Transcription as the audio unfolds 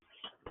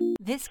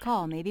This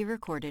call may be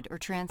recorded or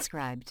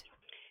transcribed.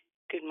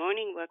 Good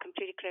morning. Welcome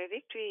to Declare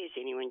Victory. Is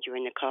anyone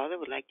joining the call that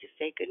would like to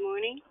say good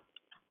morning?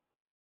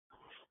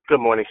 Good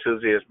morning,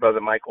 Susie. It's Brother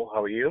Michael.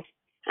 How are you?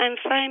 I'm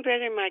fine,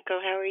 Brother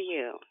Michael. How are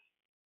you?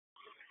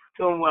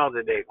 Doing well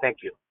today. Thank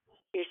you.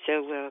 You're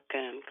so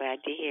welcome. Glad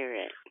to hear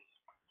it.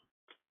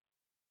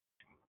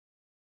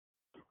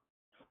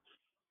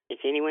 Is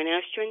anyone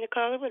else joining the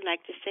call that would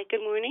like to say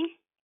good morning?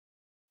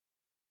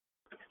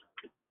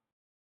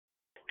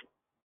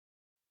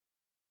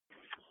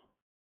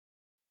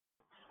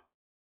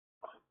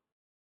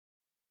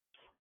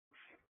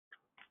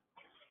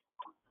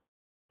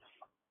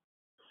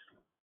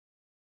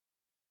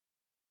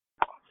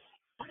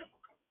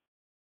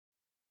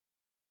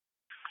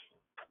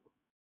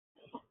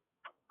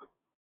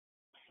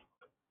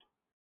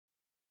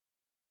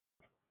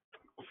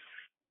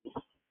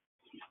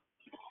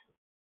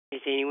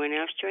 Is anyone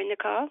else joining the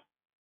call?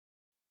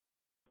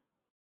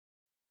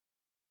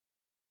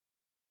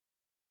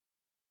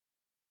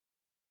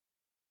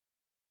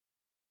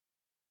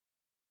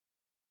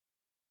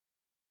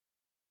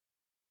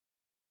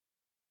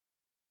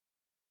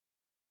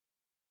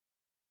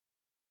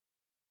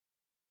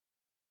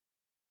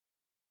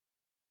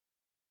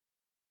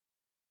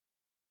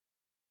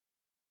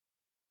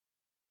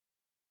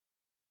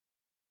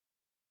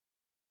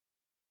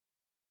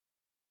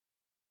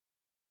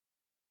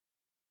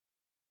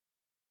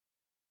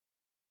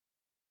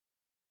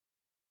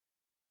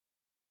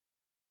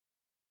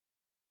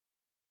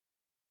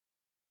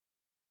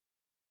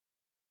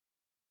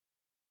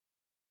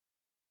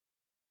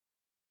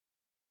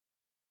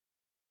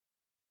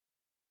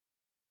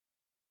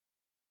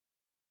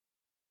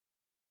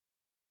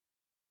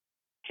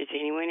 Is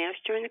anyone else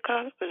joining the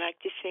call that would like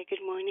to say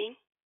good morning?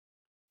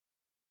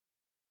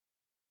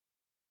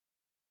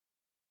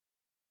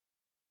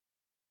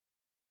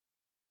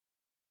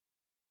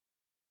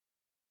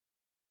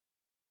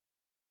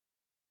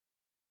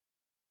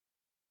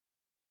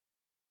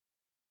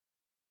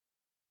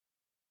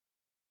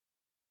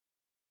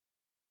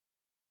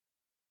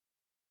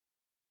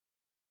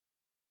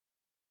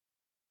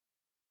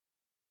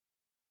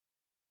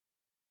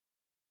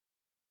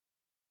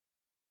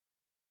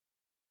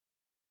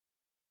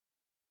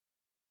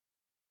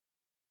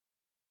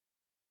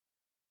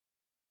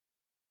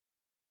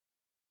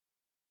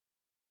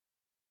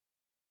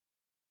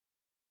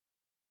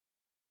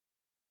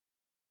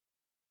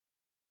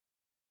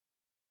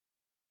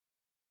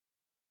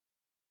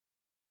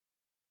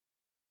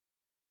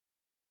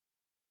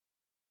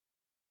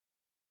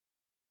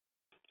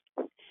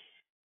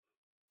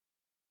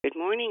 Good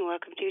morning.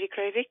 Welcome to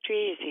Declare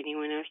Victory. Is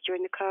anyone else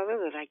joining the call that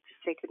would like to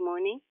say good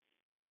morning?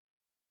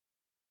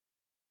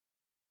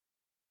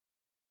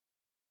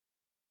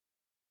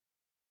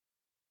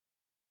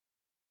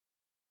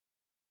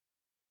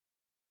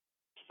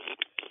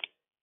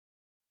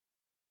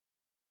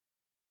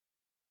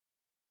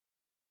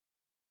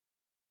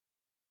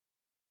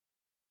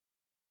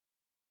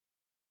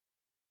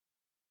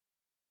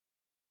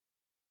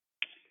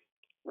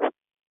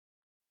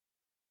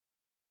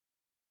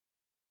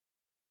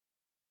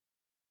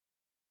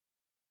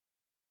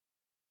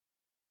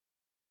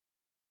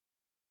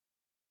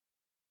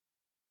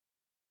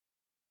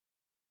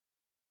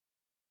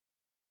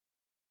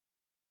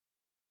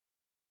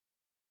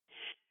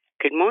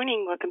 Good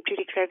morning. Welcome to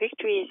Declare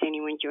Victory. Is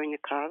anyone joining the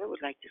call that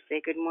would like to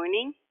say good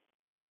morning?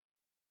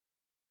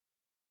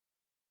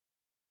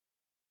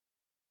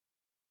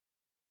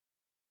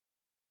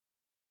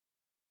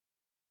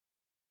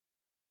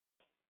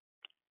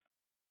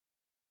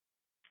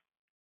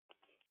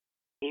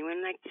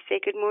 Anyone like to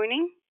say good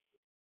morning?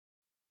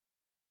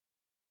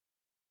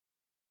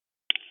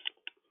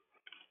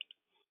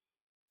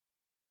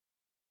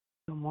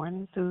 Good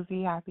morning,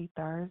 Susie. Happy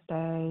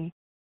Thursday.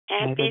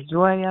 May the Happy.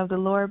 joy of the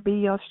Lord be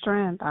your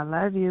strength. I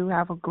love you.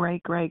 Have a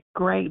great, great,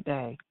 great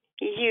day.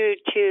 You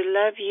too.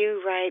 Love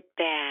you right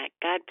back.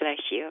 God bless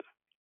you.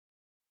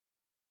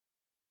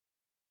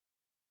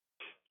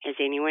 Has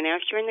anyone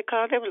else joined the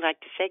call that would like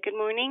to say good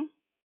morning?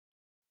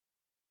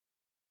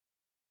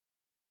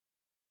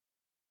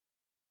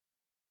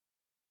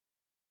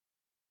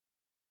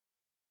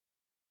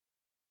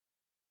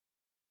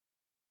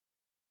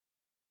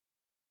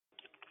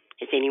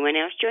 Has anyone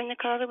else joined the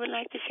call that would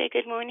like to say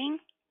good morning?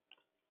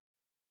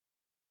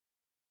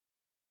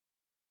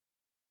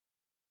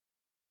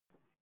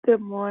 Good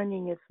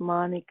morning, it's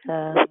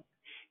Monica.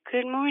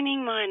 Good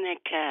morning,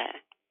 Monica.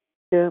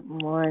 Good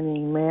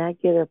morning. May I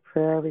get a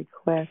prayer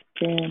request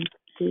in,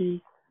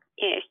 please?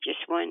 Yes,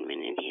 just 1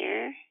 minute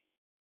here.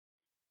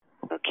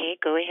 Okay,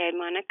 go ahead,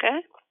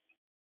 Monica.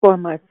 For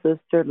my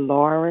sister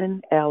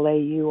Lauren,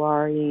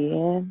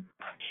 Lauren.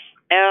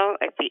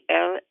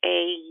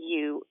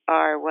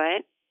 Laur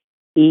what?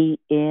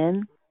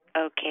 En.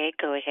 Okay,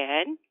 go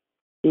ahead.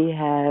 She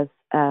has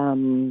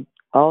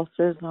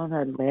ulcers on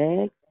her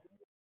leg.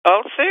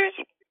 Ulcers?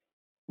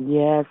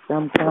 Yeah,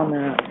 some kind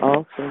of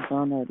ulcers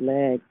on her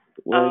leg.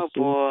 Oh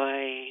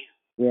boy.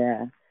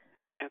 Yeah.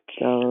 Okay.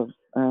 So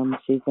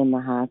she's in the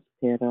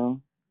hospital.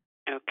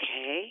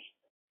 Okay.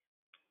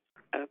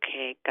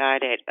 Okay,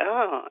 got it.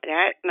 Oh,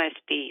 that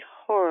must be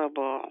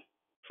horrible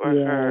for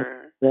Yes,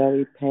 her.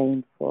 very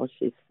painful,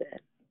 she said.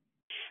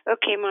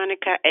 Okay,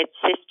 Monica, it's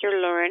Sister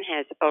Lauren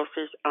has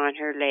ulcers on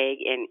her leg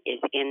and is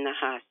in the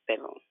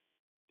hospital.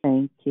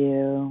 Thank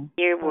you.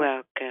 You're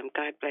welcome.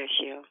 God bless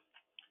you.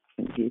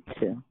 You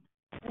too.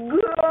 Good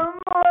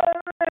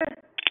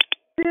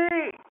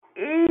morning,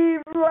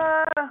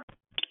 Eva.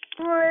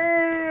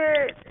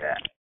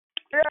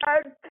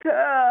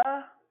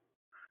 Doctor.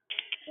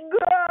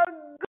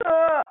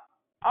 Go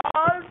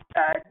all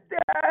the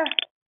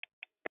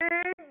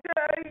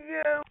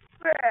you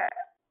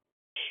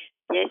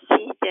Yes,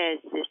 he does,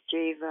 Sister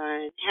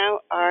Yvonne. How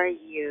are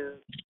you?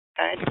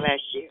 God bless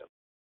you.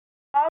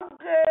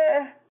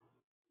 Okay.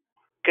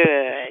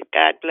 Good.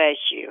 God bless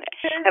you.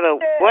 Have a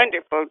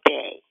wonderful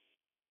day.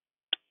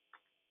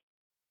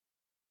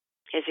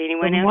 Has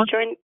anyone else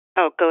joined?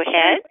 Oh, go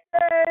ahead.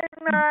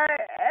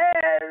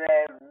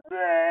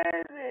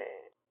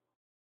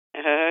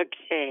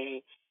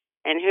 Okay.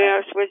 And who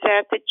else was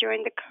that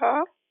joined the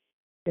call?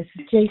 This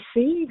is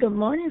JC. Good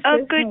morning, Oh,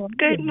 sis.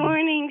 good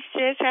morning,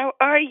 sis. How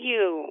are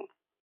you?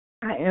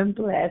 I am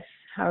blessed.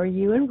 How are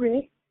you and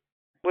Rick?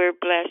 We're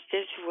blessed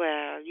as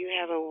well. You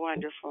have a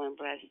wonderful and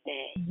blessed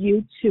day.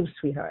 You too,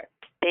 sweetheart.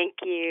 Thank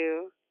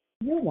you.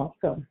 You're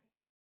welcome.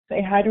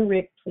 Say hi to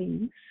Rick,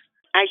 please.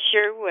 I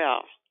sure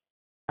will.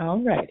 All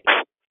righty.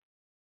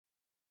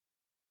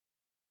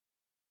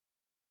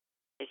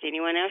 Is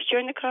anyone else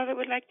join the call that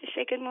would like to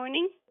say good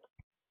morning?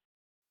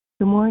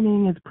 Good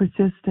morning. It's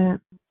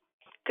Persistent.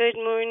 Good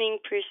morning,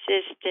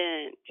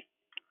 Persistent.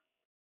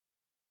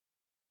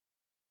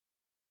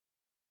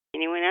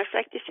 Anyone else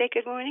like to say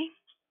good morning?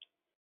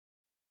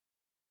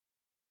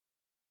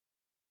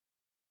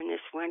 On this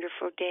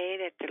wonderful day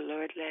that the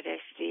Lord let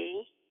us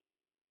see.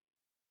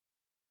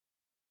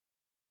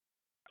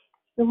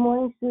 Good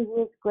morning, Susie.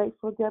 It's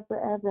Grateful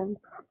Deborah Evans.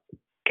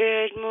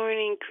 Good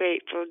morning,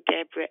 Grateful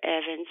Deborah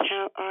Evans.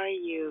 How are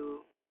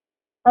you?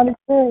 I'm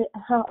good.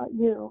 How are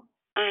you?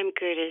 I'm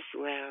good as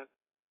well.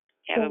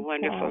 Have a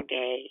wonderful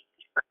day.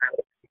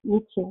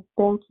 You too.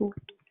 Thank you.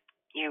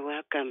 You're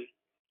welcome.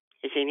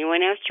 Is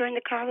anyone else join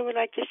the call who would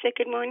like to say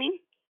good morning?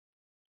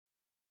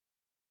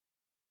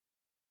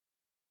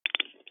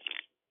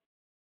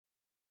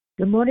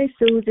 Good morning,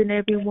 Susan,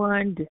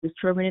 everyone. This is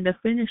Tremaine the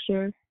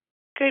Finisher.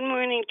 Good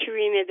morning,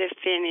 Tarina the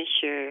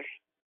Finisher.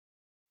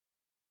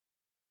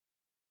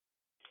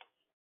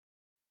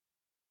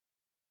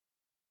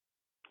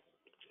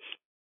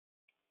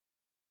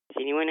 Is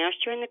anyone else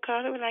join the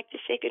call who would like to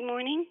say good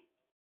morning?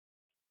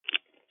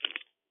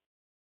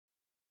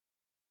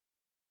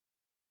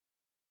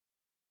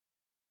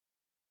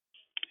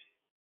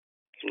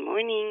 Good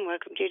morning.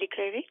 Welcome to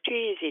Declare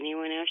Victory. Is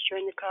anyone else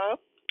join the call?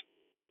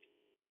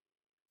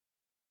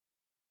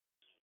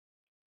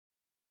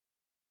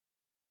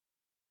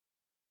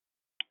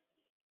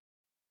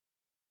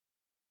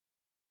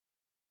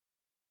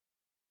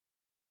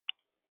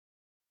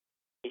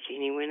 Is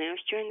anyone else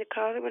join the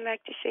call that would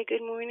like to say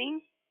good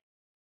morning?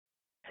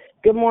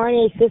 Good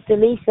morning, Sister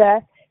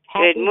Lisa.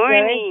 Happy Good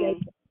morning.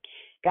 Thursday.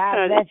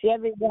 God bless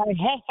everyone.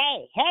 Hey,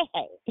 hey, hey,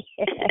 hey.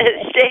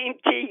 Same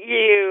to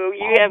you.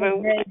 You have a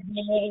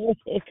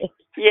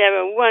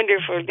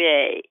wonderful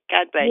day.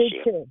 God bless you.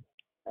 You too.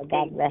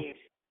 God bless. You.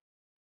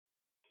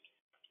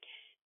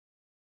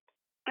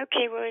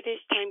 Okay, well, it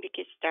is time to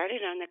get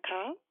started on the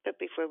call. But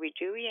before we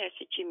do, we ask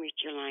that you mute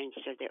your line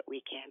so that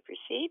we can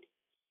proceed.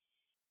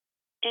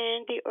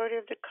 And the order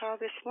of the call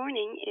this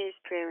morning is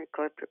prayer and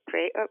corporate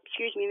prayer. Oh,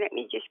 excuse me. Let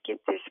me just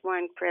get this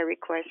one prayer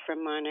request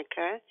from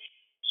Monica.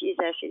 She's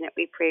asking that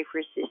we pray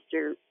for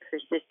her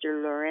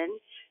sister Lauren,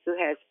 who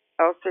has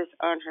ulcers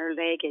on her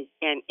leg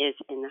and is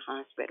in the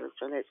hospital.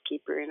 So let's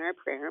keep her in our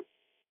prayer.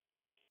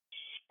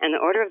 And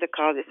the order of the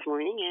call this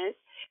morning is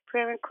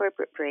prayer and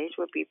corporate praise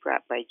will be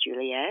brought by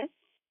Juliet.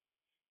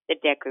 The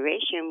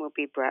declaration will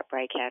be brought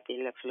by Kathy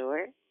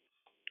LaFleur.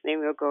 Then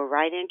we'll go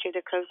right into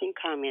the closing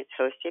comments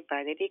hosted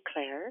by the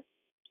Declare.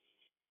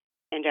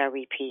 And I'll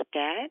repeat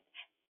that.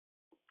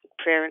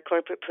 Prayer and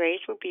corporate praise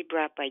will be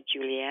brought by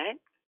Juliet.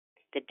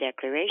 The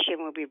declaration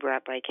will be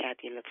brought by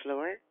Kathy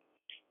LaFleur.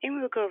 And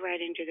we'll go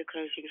right into the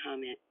closing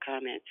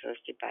comments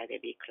hosted by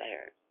the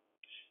Declare.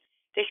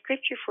 The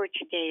scripture for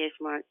today is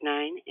Mark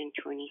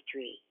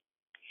 9:23.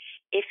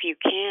 If you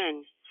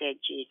can, said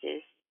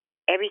Jesus,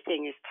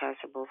 everything is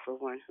possible for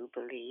one who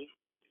believes.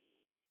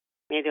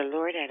 May the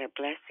Lord add a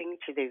blessing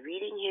to the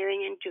reading,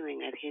 hearing, and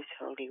doing of his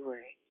holy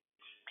word.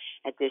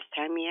 At this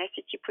time, we ask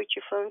that you put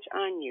your phones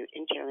on mute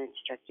until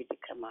instructed to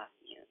come off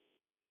mute.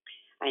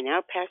 I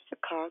now pass the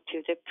call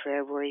to the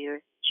prayer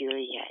warrior,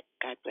 Juliet.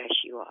 God bless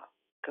you all.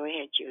 Go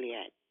ahead,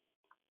 Juliet.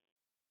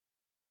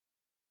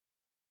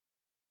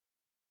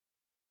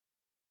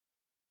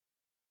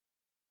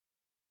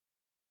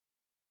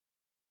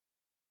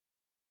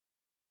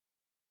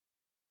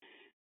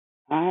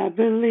 I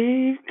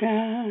believe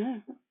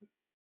God,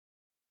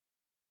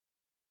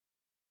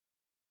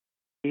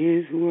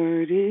 His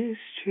word is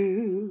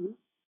true.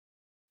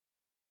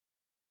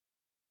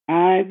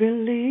 I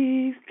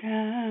believe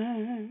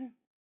God,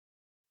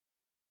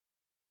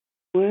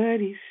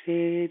 what he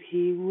said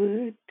he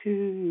would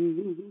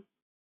do.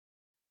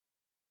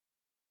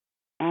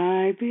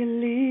 I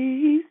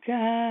believe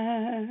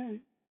God,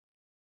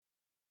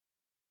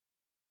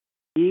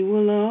 he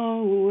will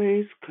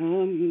always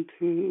come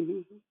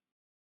through.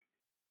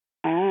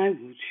 I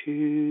will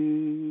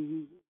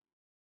choose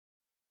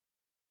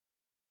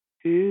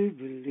to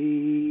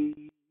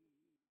believe.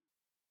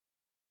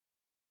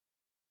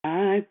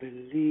 I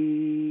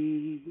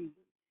believe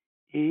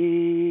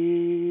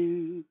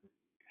in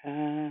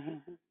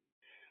God.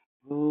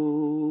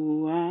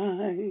 Oh,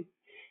 I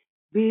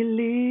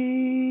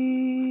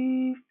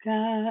believe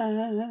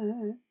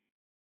God.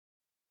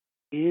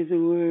 His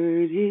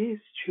word is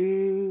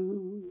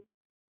true.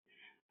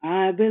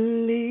 I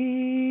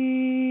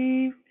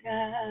believe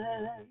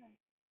God.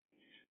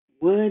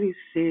 What he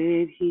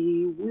said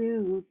he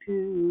will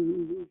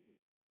do.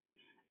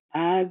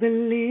 I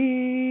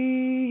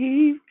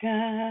believe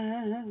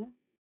God.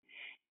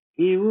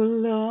 He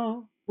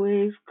will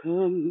always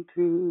come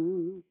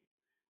through.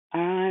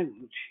 I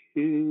will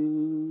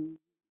choose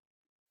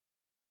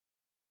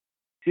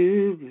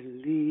to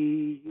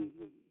believe.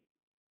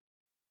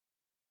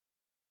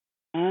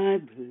 I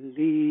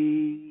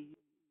believe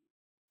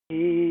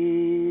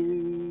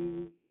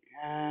in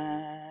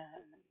God.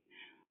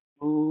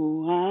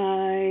 Oh,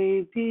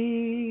 I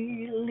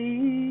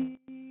believe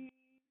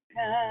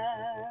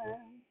God.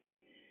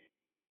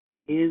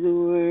 His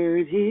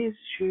word is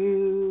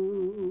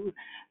true.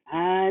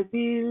 I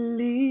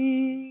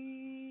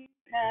believe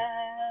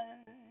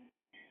God.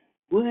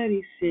 What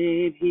he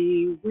said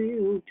he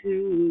will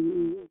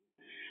do.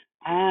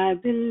 I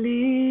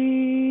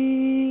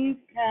believe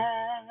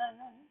God.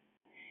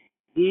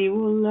 He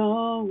will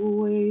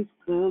always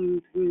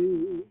come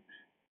through.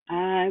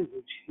 I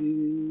will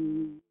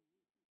choose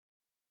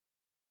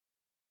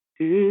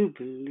to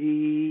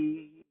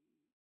believe.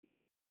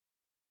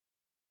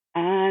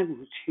 I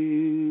will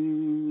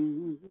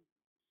choose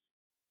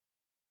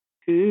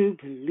to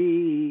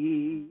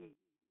believe.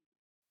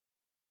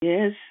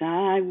 Yes,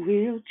 I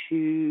will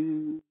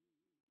choose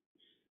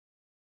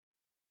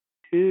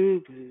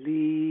to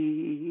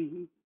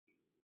believe.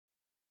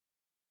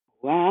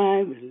 Oh,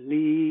 I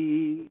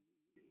believe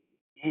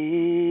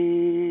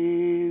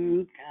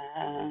in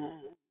God.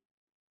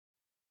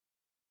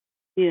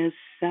 Yes,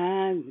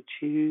 I will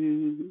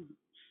choose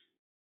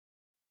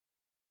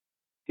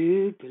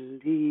to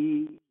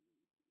believe.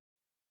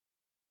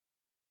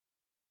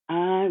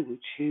 I will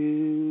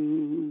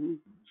choose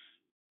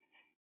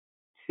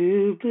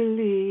to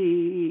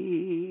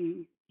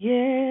believe.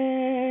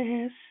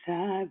 Yes,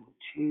 I will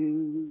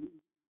choose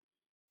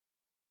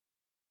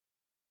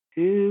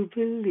to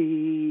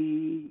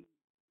believe.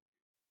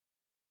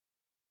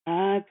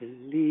 I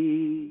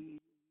believe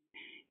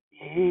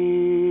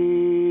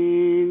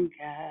in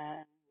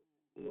God.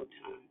 One more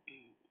time.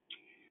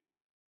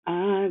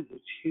 I will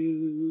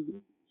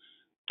choose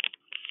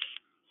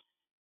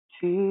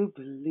to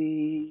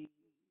believe.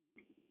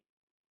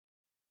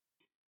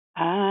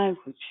 I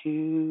will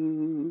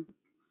choose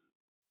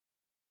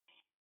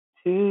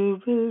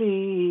to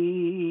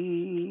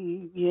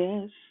believe.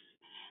 Yes,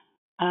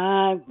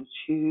 I will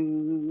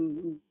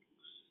choose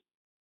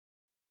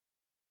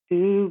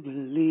to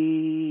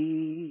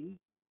believe.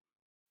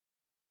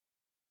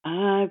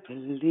 I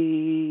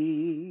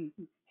believe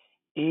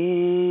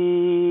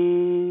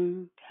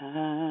in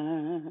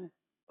God.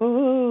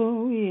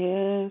 Oh,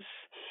 yes,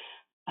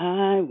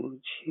 I will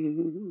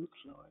choose,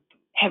 Lord,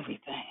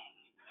 everything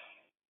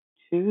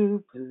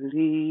to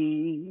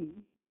believe.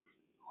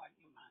 Lord,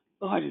 you're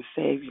my Lord and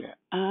Savior.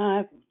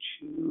 I will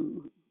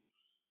choose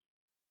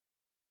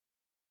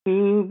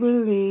to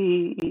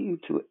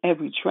believe through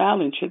every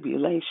trial and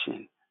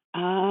tribulation.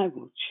 I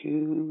will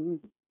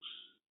choose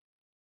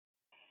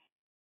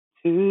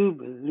to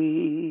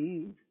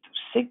believe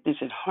through sickness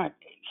and heartache.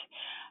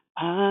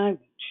 I will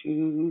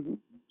choose,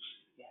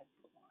 yes,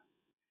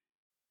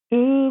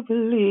 to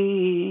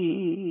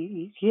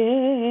believe.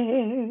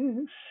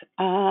 Yes,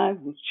 I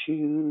will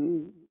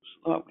choose.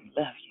 Lord, we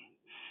love you.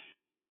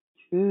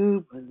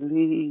 To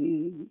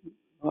believe.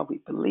 Lord, we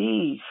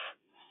believe.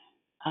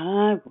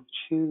 I will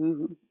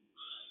choose.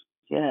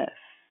 Yes,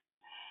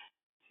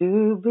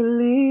 to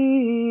believe.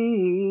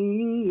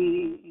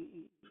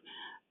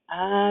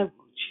 I will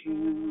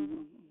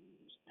choose.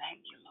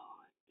 Thank you,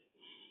 Lord.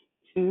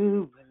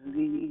 To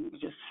believe.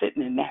 Just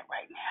sitting in that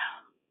right now.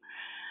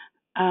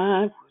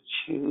 I will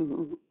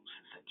choose.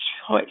 It's a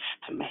choice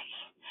to make.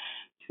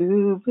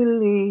 To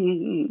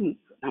believe.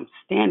 I'm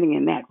standing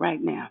in that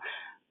right now.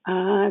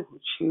 I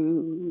will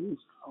choose,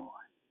 Lord.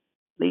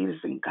 Lead us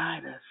and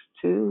guide us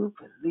to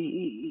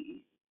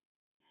believe.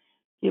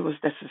 Give us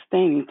that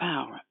sustaining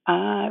power.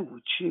 I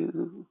will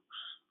choose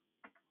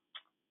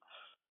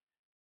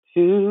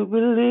to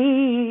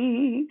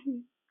believe.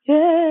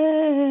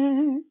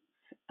 Yes,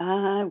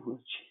 I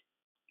will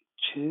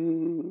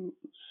choose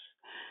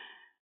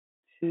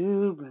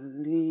to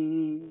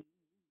believe.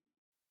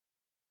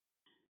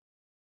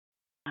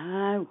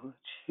 I will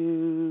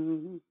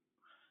choose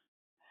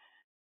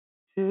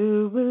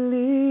to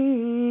believe.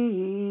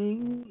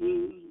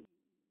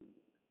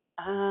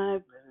 I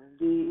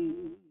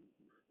believe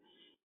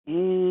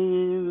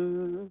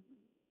in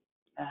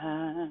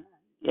God.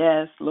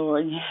 Yes,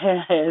 Lord.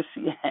 Yes,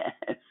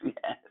 yes,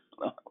 yes,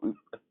 Lord. We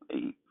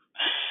believe.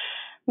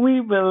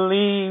 We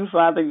believe,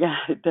 Father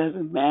God, it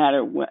doesn't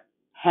matter what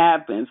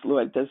happens,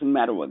 Lord. It doesn't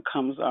matter what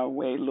comes our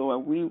way,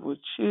 Lord. We will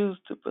choose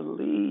to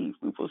believe.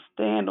 We will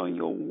stand on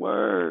your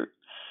word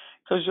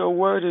because your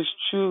word is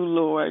true,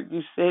 Lord.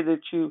 You say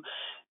that you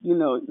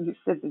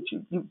said that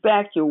you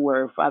back your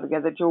word, Father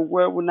God, that your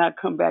word will not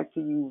come back to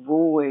you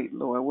void,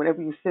 Lord.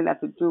 Whatever you send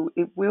out to do,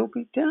 it will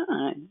be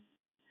done.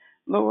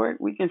 Lord,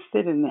 we can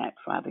sit in that,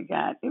 Father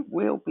God. It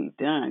will be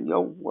done.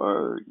 Your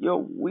word, your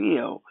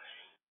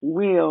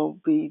will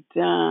be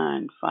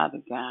done, Father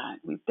God.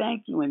 We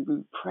thank you and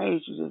we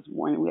praise you this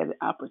morning. We had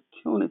the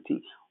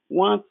opportunity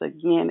once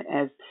again,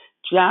 as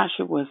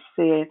Joshua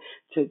said,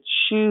 to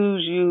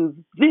choose you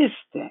this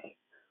day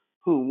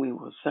whom we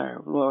will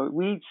serve. Lord,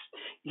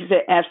 you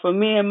said, as for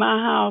me and my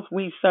house,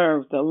 we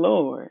serve the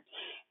Lord.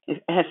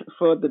 As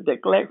for the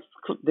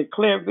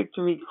Declare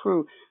Victory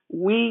crew,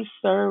 we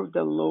serve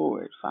the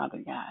Lord, Father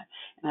God.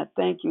 And I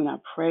thank you and I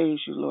praise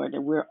you, Lord,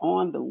 that we're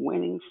on the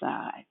winning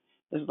side.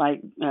 It's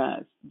like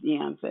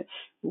Deanne said,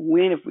 we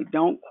win if we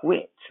don't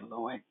quit,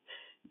 Lord.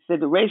 He said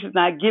the race is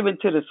not given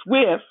to the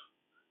swift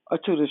or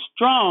to the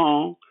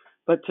strong,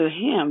 but to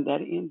him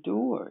that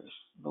endures.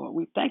 Lord,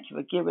 we thank you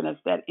for giving us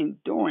that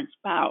endurance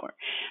power.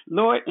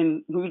 Lord,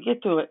 and when we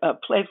get to a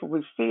place where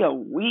we feel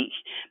weak,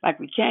 like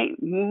we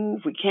can't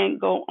move, we can't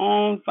go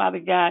on, Father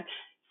God,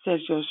 says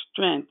your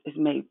strength is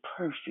made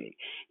perfect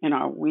in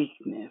our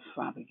weakness,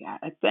 Father God.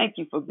 I thank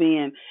you for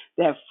being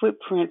that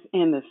footprint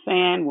in the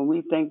sand when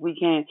we think we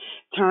can't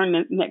turn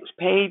the next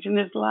page in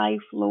this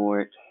life,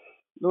 Lord.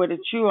 Lord,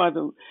 that you are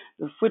the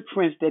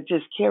footprints that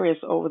just carry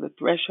us over the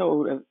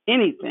threshold of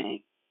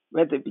anything,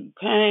 whether it be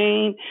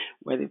pain,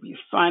 whether it be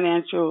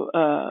financial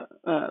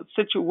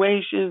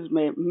situations,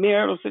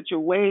 marital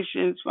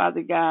situations,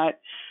 Father God,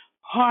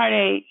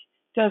 heartache,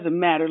 doesn't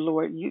matter,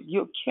 Lord.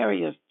 You'll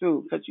carry us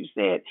through because you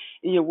said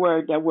in your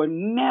word that we're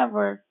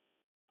never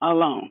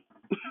alone.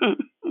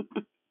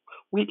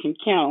 We can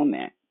count on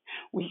that.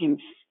 We can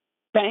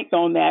bank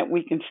on that.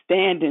 We can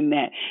stand in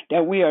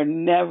that we are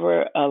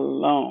never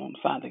alone,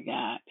 Father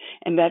God.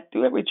 And that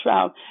through every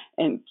trial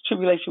and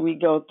tribulation we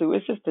go through,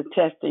 it's just a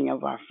testing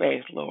of our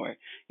faith, Lord.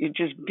 You're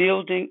just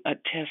building a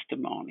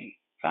testimony,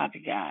 Father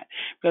God.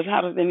 Because how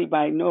does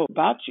anybody know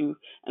about you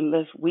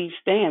unless we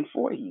stand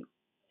for you?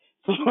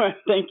 So, Lord,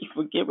 thank you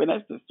for giving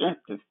us the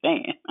strength to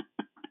stand.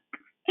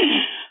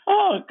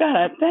 Oh, God,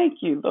 I thank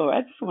you, Lord.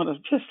 I just want to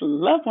just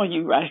love on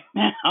you right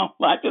now.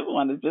 I just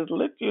want to just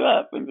lift you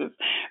up and just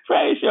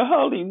praise your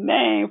holy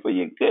name for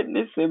your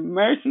goodness and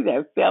mercy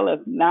that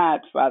faileth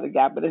not, Father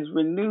God, but is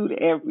renewed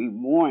every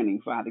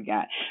morning, Father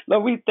God.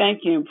 Lord, we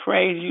thank you and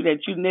praise you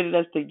that you knitted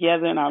us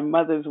together in our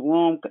mother's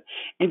womb.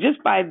 And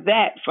just by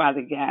that,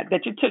 Father God,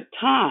 that you took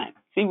time.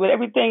 See, with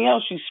everything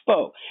else you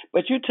spoke,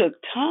 but you took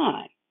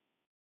time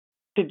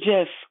to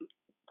just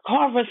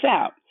carve us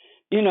out.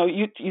 You know,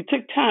 you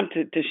took time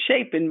to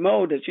shape and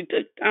mold us. You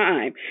took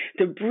time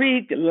to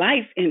breathe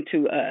life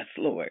into us,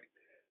 Lord.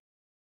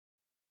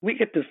 We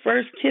get the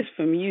first kiss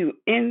from you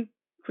in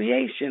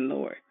creation,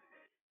 Lord.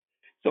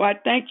 So I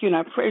thank you and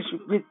I praise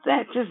you with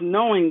that, just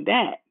knowing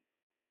that,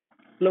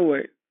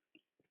 Lord,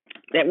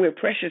 that we're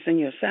precious in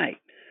your sight.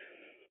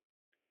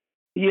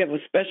 You have a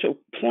special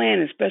plan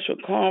and special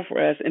call for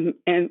us. And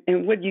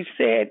what you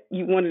said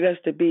you wanted us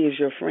to be is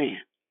your friend.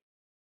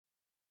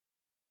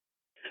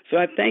 So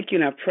I thank you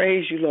and I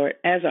praise you, Lord,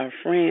 as our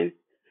friend.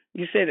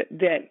 You said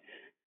that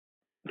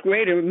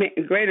greater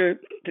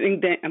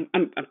thing than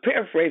I'm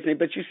paraphrasing it,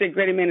 but you said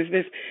greater man is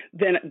this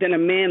than a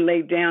man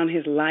laid down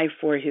his life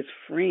for his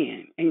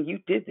friend, and you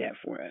did that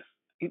for us.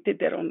 You did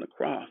that on the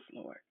cross,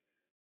 Lord.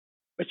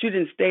 But you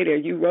didn't stay there.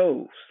 You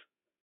rose.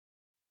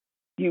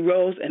 You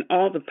rose, and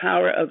all the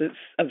power of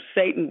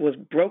Satan was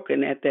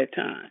broken at that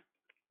time.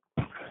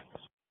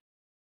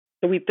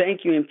 So we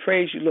thank you and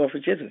praise you, Lord, for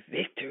just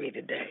victory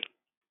today.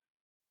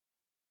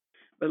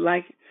 But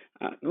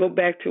go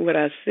back to what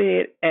I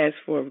said, as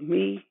for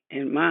me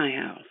and my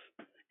house,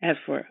 as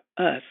for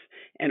us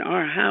and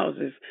our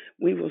houses,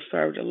 we will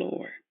serve the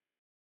Lord.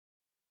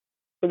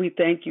 So we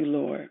thank you,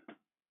 Lord.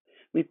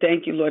 We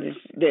thank you, Lord,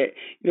 that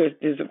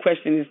there's a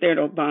question, is there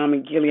no balm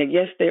in Gilead?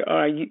 Yes, there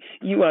are.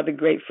 You are the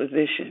great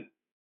physician.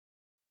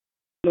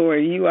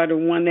 Lord, you are the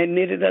one that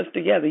knitted us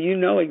together. You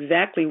know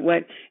exactly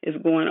what is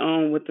going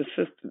on with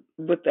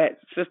that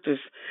sister's,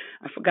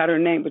 I forgot her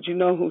name, but you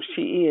know who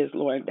she is,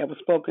 Lord, that was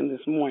spoken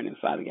this morning,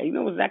 Father God. You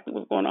know exactly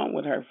what's going on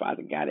with her,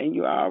 Father God, and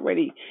you're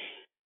already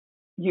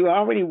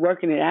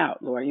working it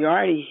out, Lord. You're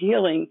already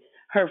healing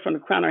her from the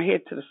crown of her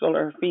head to the sole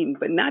of her feet,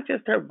 but not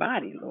just her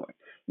body, Lord.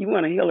 You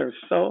want to heal her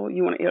soul.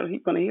 You want to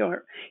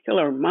heal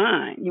her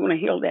mind. You want to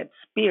heal that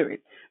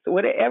spirit. So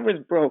whatever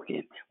is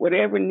broken,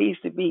 whatever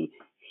needs to be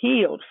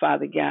healed,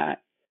 Father God,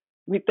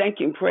 we thank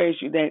you and praise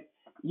you that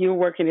you're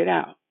working it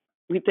out.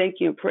 We thank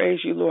you and praise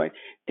you, Lord,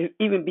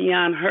 even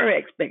beyond her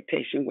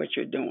expectation, what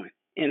you're doing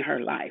in her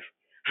life.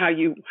 how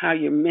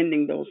you're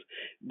mending those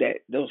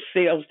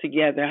cells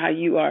together, how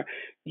you are,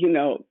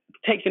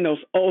 taking those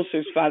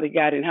ulcers, Father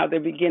God, and how they're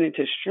beginning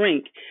to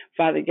shrink,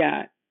 Father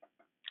God.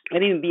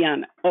 And even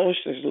beyond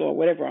ulcers, Lord,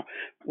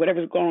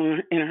 whatever's going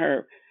on in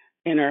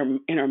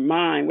her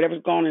mind,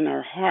 whatever's going on in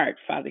her heart,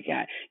 Father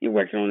God, you're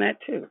working on that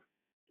too.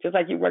 Just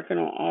like you're working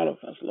on all of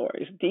us, Lord.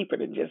 It's deeper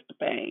than just the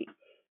pain.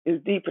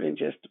 It's deeper than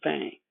just the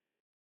pain.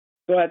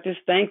 So I just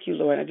thank you,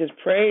 Lord. I just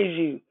praise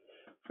you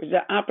for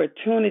the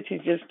opportunity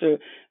just to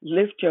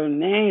lift your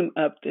name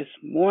up this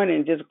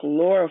morning, just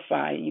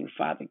glorify you,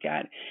 Father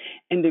God,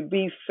 and to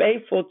be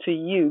faithful to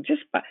you.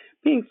 Just by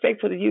being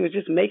faithful to you is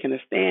just making a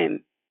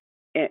stand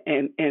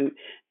and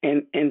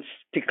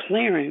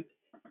declaring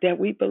that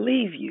we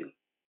believe you.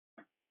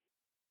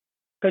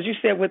 Because you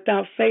said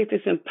without faith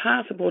it's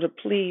impossible to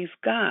please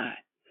God.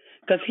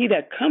 Because he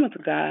that cometh to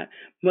God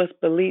must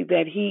believe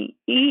that he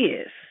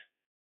is,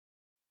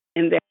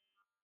 and that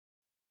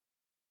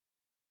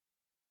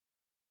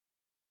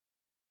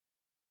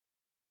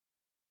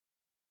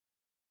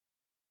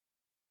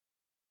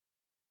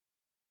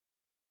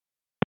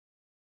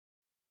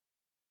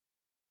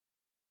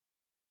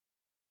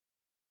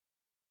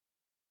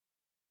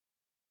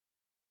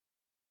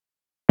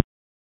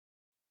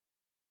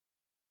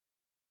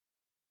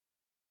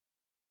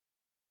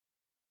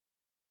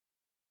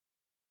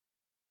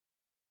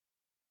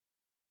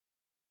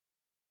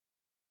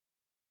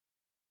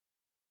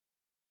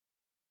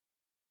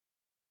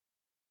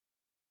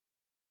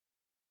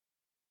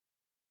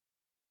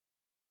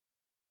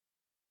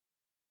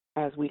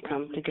as we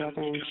come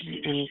together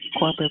in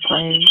corporate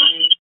praise.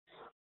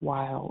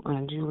 While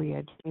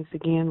Juliet joins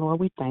again, Lord,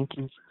 we thank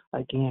you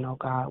again, oh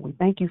God. We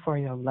thank you for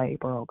your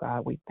labor, oh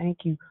God. We thank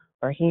you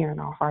for hearing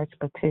our heart's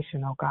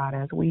petition, oh God,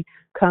 as we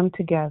come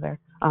together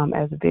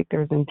as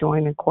victors and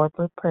join in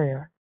corporate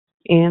prayer.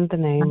 In the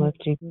name of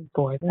Jesus,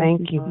 Lord,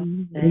 thank you.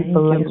 We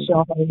bless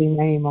your holy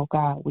name, oh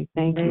God. We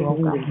thank you,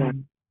 oh God.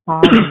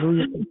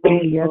 Hallelujah.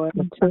 Juliet's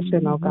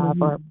petition, oh God,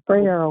 for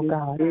prayer, oh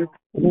God.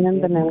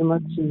 In the name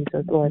of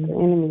Jesus, Lord, the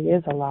enemy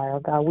is a liar, oh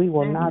God. We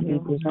will not be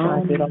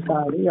distracted, oh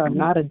God. We are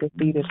not a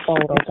defeated foe,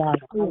 oh God.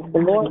 The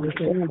Lord will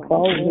stand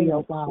boldly,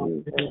 oh God,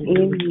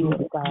 in you,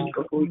 oh God,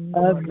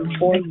 of,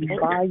 before you,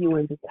 by you,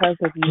 and because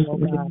of you, oh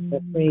God.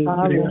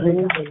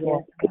 Hallelujah,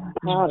 Lord.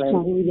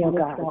 Hallelujah,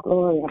 God.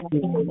 Glory to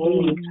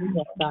you,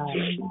 God.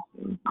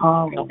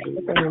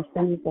 Hallelujah.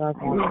 Things are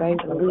in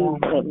favor, oh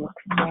God.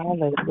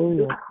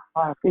 Hallelujah.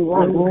 We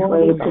want to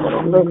praise what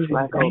it looks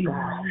like, oh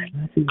God.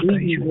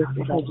 Because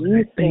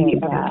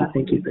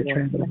you said,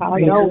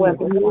 God, no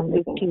weapon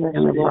is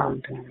kingdom,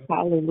 Lord.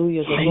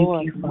 Hallelujah, the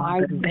Lord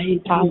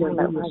mighty,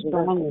 hallelujah,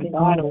 strong in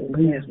battle.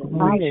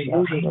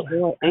 Hallelujah, the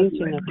Lord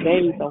ancient of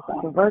days, oh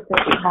God.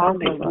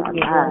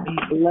 Hallelujah, Lord,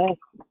 bless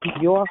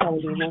your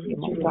holy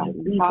name, oh God.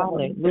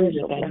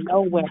 Hallelujah, that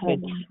no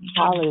weapon,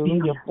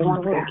 hallelujah,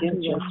 formed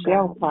against us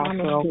shall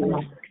prosper, oh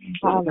God.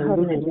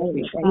 Hallelujah,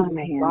 every tongue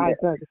may rise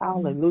up,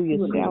 hallelujah,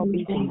 shall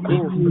be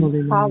condemned.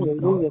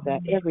 Hallelujah,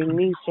 that every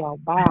knee shall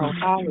bow,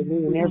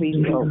 hallelujah, and every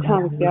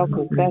tongue shall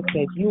confess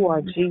that you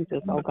are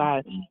Jesus, oh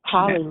God.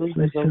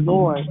 Hallelujah, the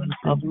Lord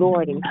of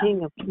Lord and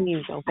King of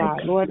Kings, oh God.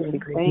 Lord, and we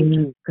thank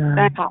you.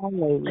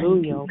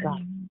 Hallelujah, oh God.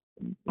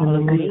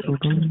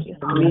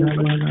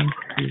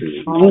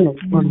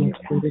 Hallelujah.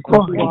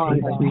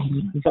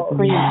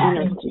 Supreme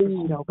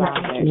intercede, oh God,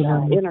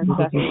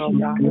 intercessor, oh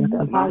God.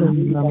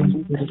 Hallelujah,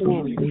 you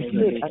stand, you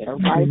sit at the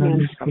right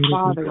hand of the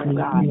Father, oh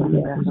God.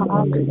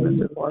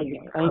 Hallelujah, Lord, we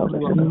thank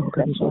you, oh God,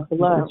 that your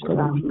blood, oh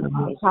God.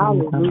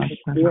 Hallelujah,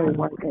 spirit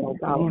work, oh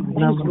God.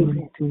 Thank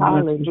you,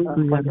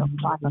 hallelujah, for your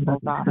life, oh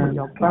God, for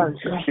your birth,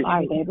 your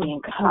life.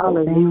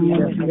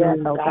 Hallelujah, yes,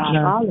 oh God.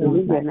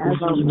 Hallelujah, and as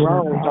you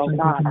rose, oh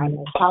God.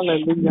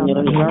 Hallelujah,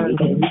 the word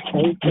that we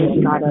take, oh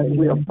God, as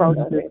we approach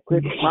this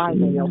Good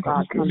Friday, oh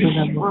God, coming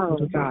tomorrow,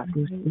 oh God.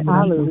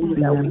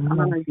 Hallelujah, that we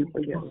honor you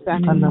for your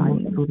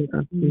sacrifice.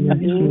 In the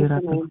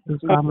name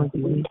of Jesus,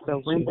 we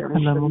surrender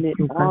and submit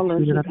all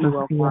unto you,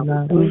 oh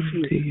Father. Thank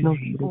you.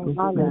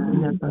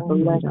 Hallelujah.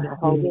 Bless your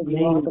holy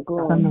name. The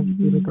glory.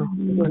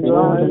 The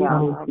glory,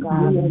 oh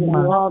God. We give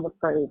you all the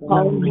praise.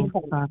 Holy,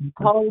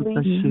 holy,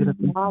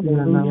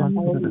 hallelujah,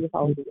 holy,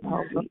 holy,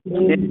 holy.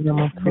 In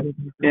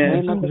the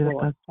name of the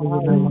Lord.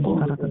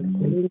 Hallelujah.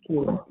 Thank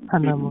you.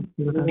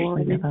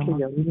 Glory to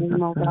your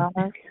name, oh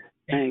God.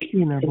 thank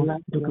you.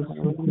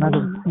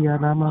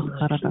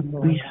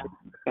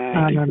 Hallelujah.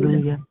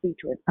 Hallelujah.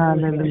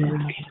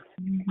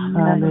 Hallelujah.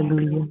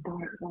 Hallelujah.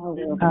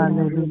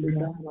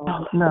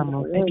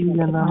 Namo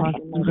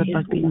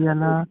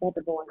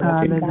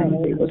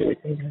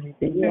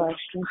Hallelujah.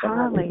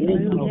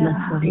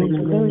 Hallelujah.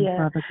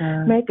 Hallelujah.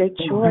 Make a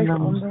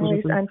joyful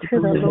noise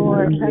unto the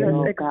Lord. Let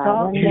us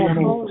exalt His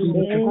holy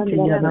name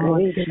together.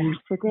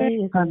 Today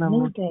is a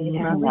new day,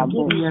 and we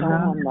give you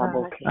God.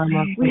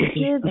 We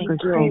give you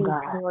praise,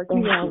 Lord.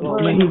 You are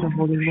worthy.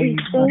 We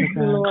thank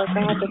you, Lord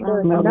God, that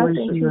there is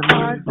nothing too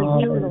hard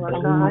for you, Lord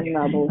God.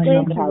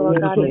 Thank you, Lord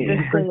Lord God, that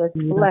this day is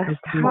blessed.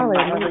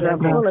 Hallelujah.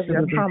 Full of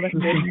your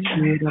promises.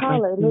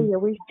 Hallelujah.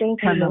 We thank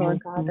you, Lord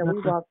God, that we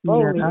walk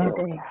boldly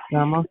today.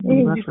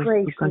 We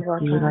praise you,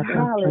 Lord God.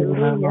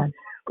 Hallelujah.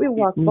 We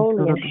walk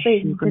boldly in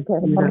faith today.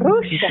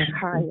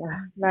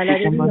 Barushakaya.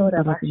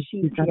 Lalariora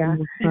Bashitia.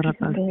 Thank you,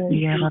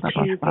 Jesus.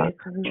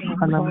 We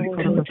walk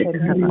boldly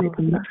today, Lord.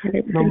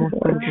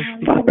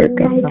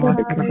 Hallelujah.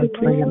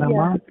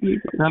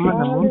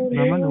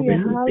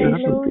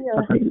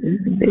 Hallelujah.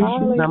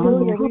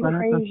 Hallelujah. We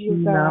praise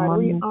you, God.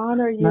 We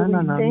honor you. We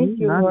thank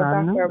you, Lord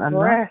God, for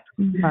breath.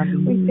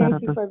 We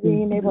thank you for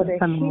being able to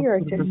hear,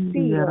 to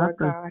see, Lord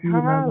God.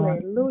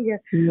 Hallelujah.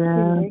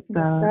 For waking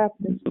us up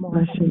this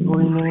morning. Bless your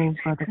holy name,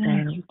 Father God.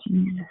 Thank you,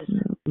 Jesus.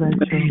 Bless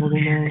your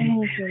holy name.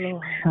 Thank you,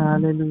 Lord.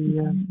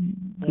 Hallelujah.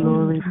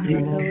 Glory to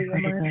your name, Hallelujah.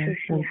 Father God.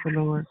 Thank you,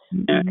 Lord.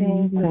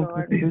 Thank you,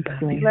 Lord.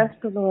 Bless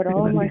the Lord,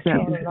 all my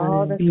soul, and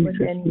all that's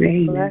within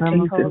me. Bless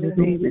his holy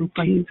name.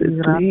 Jesus.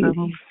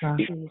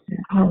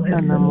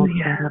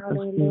 Hallelujah.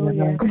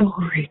 Hallelujah.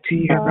 Glory to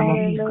your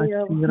name.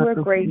 Hallelujah. We're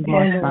grateful,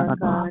 Lord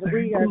God.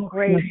 We are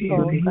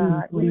grateful,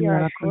 God. We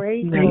are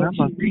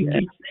grateful,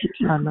 Jesus.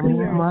 We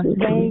are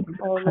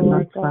thankful,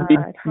 Lord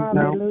God.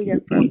 Hallelujah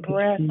for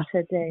breath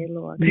today,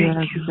 Lord God.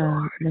 Yes,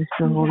 God. Bless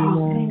your holy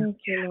name. Thank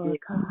you, Lord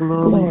God.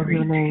 Glory to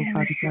your name,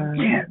 Father God.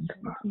 Yes.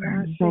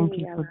 Thank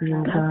you for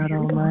being God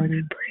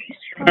Almighty.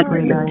 The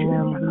great I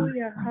am.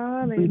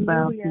 We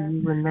bow to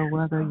you and no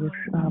other. You're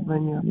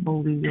sovereign, you're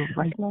holy, you're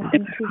righteous.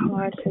 Nothing too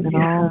hard to And do.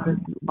 all that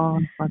you are,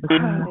 Father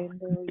God.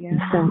 Hallelujah.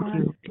 Thank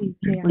you. We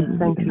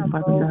thank you,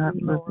 Father God,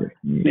 for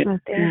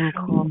just being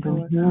called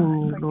and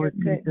hearing you, Lord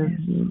Jesus.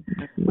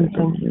 We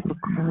thank you for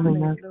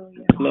calling us.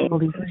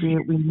 Holy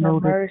Spirit, we know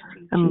that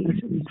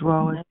unless you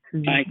draw us to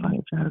you,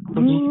 Father God,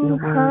 according to your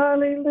word.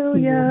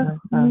 Hallelujah.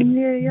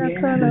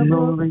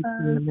 Glory to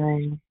your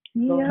name.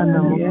 We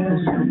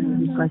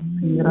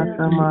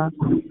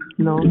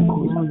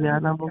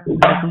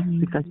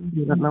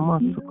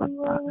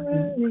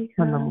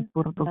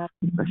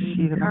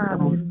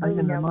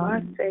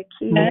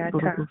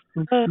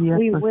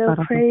will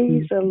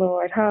praise the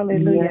Lord.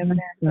 Hallelujah.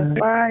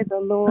 Magnify the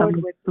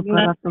Lord with me.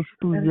 Let's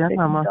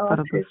exalt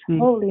his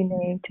holy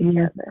name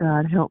together. Yes,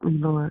 God, help me,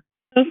 Lord.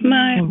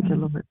 Thank you,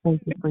 Lord.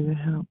 Thank you for your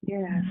help.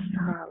 Yes,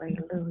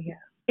 hallelujah.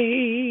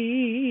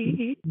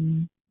 It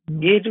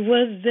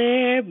was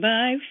there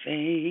by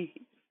faith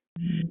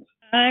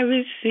I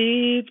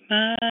received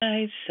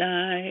my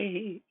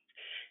sight,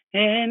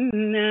 and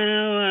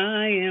now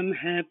I am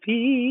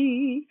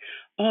happy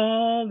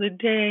all the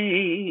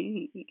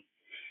day.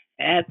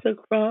 At the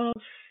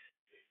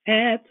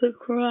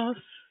cross,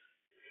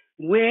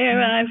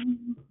 where I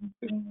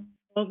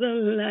saw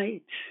the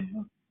light,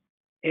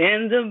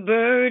 and the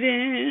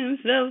burdens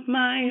of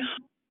my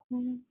heart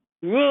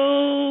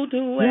rolled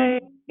away.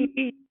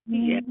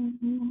 Yes.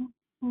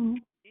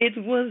 It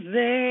was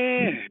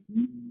there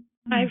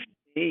I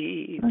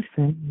faith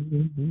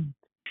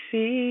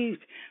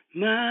received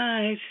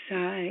my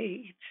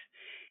sight,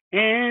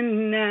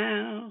 and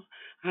now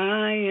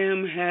I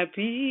am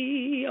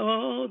happy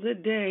all the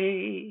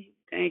day.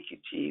 Thank you,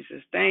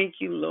 Jesus. Thank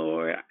you,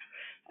 Lord.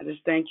 I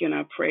just thank you and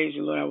I praise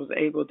you, Lord. I was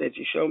able that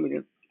you showed me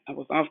that I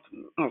was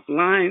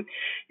offline,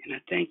 and I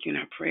thank you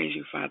and I praise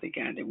you, Father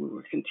God, that we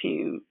were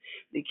continuing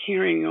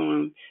carrying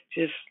on,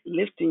 just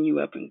lifting you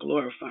up and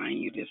glorifying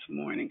you this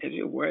morning, because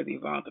you're worthy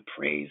of all the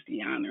praise,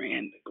 the honor,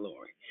 and the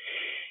glory.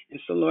 And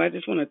so, Lord, I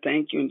just want to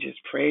thank you and just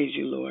praise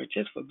you, Lord,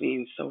 just for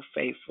being so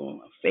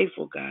faithful, a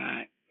faithful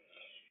God,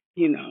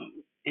 and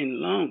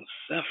long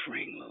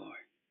suffering, Lord,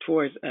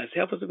 towards us.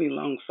 Help us to be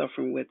long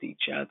suffering with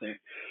each other.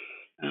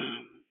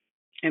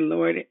 And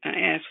Lord, I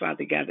ask,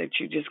 Father God, that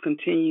you just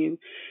continue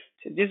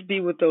to just be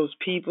with those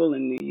people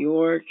in New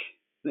York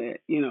that,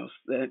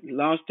 that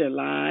lost their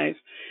lives.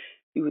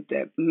 Be with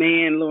that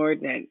man,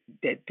 Lord, that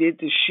did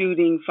the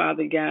shooting,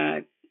 Father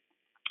God.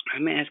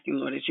 I'm asking,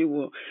 Lord, that you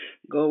will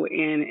go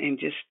in and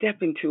just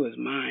step into his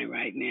mind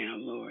right now,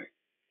 Lord.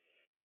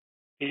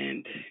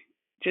 And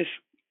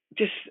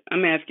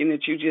I'm asking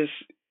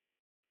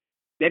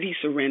that he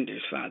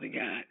surrenders, Father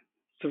God.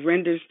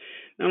 Surrenders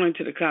not only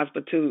to the cause,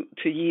 but to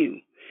you.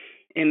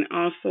 And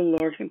also,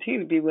 Lord, continue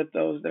to be with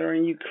those that are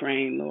in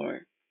Ukraine,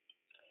 Lord.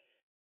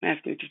 I'm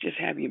asking that you just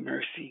have your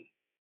mercy.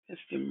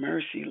 Just your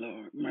mercy,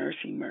 Lord.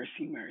 Mercy,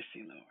 mercy,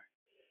 mercy, Lord.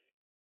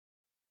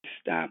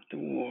 Stop the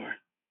war.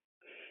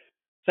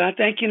 So I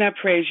thank you and I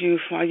praise you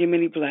for all your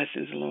many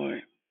blessings,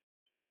 Lord.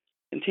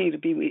 Continue to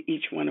be with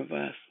each one of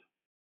us.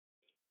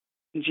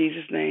 In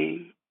Jesus'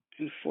 name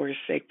and for his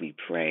sake we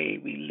pray.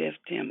 We lift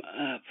him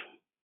up.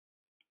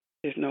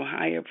 There's no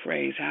higher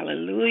praise.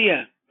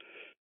 Hallelujah.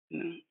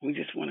 We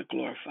just want to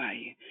glorify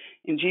you.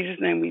 In Jesus'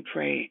 name we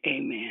pray.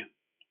 Amen.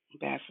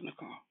 Pastor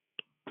Nicole.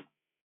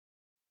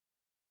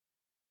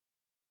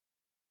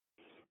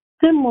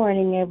 Good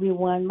morning,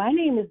 everyone. My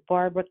name is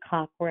Barbara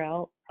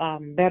Cockrell,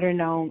 better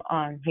known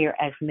on here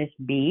as Miss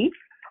B.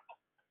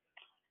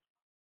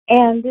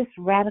 And this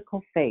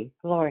radical faith,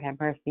 Lord have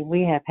mercy,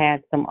 we have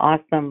had some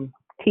awesome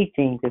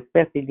teachings,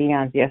 especially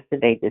Dion's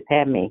yesterday, just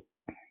had me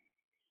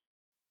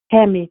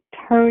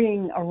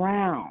turning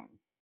around.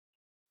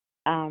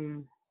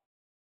 I'm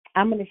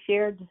going to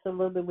share just a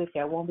little bit with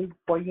you. I won't be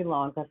before you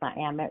long because I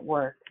am at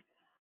work.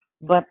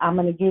 But I'm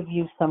going to give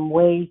you some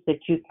ways that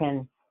you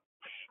can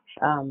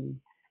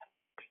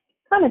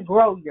kind of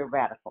grow your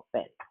radical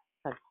faith.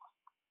 'Cause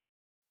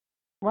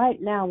right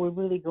now, we're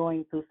really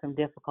going through some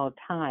difficult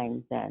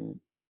times, and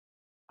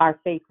our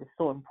faith is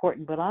so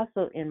important. But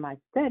also in my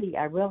study,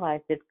 I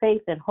realized that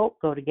faith and hope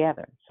go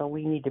together. So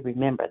we need to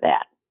remember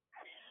that.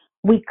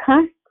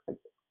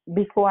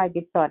 Before I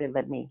get started,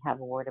 let me have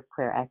a word of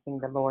prayer, asking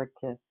the Lord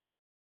to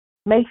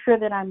make sure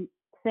that I'm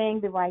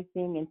saying the right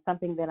thing and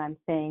something that I'm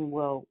saying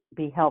will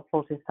be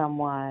helpful to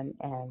someone.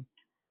 And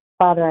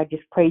Father, I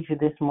just praise you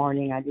this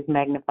morning. I just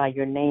magnify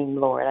your name,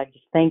 Lord. I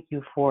just thank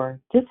you for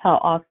just how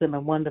awesome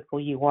and wonderful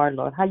you are,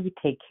 Lord, how you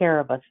take care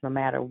of us no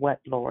matter what,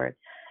 Lord.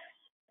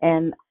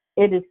 And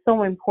it is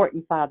so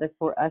important, Father,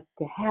 for us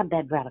to have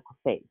that radical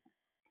faith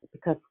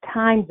because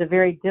times are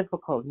very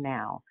difficult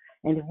now.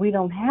 And if we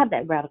don't have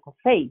that radical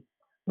faith,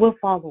 we'll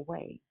fall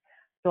away.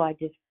 So I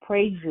just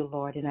praise you,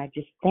 Lord, and I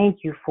just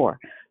thank you for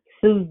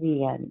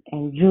Susie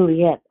and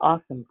Juliet's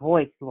awesome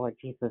voice, Lord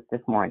Jesus,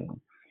 this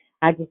morning.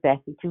 I just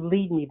ask that you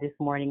lead me this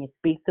morning and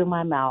speak through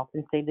my mouth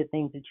and say the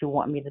things that you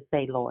want me to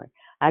say, Lord.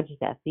 I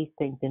just ask these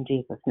things in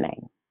Jesus'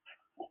 name.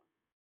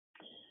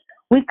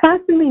 We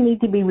constantly need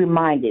to be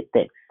reminded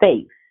that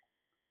faith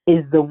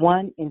is the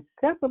one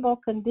inseparable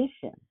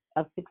condition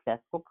of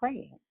successful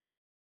praying.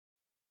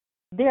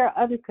 There are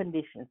other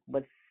conditions,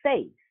 but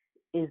faith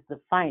is the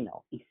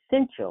final,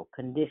 essential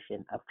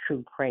condition of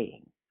true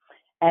praying.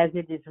 As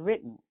it is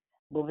written,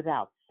 but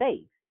without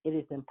faith, it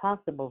is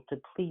impossible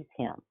to please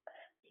him.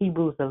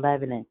 Hebrews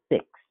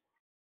 11:6.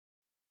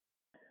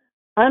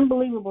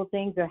 Unbelievable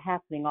things are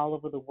happening all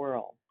over the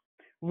world.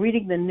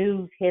 Reading the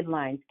news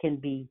headlines can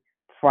be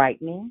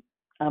frightening,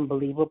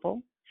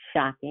 unbelievable,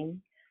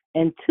 shocking,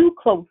 and too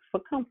close for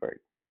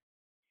comfort.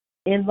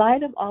 In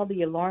light of all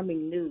the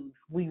alarming news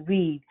we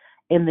read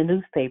in the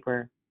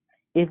newspaper,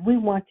 if we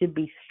want to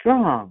be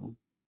strong,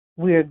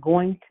 we are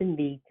going to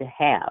need to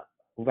have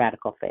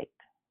radical faith.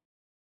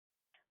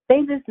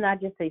 Faith is not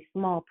just a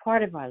small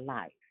part of our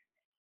life.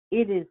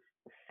 It is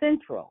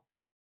central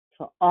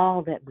to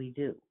all that we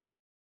do.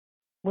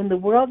 When the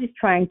world is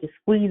trying to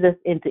squeeze us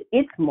into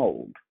its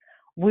mold,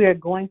 we are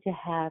going to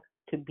have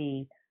to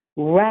be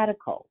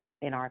radical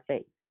in our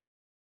faith.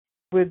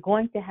 We're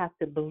going to have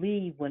to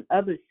believe when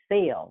others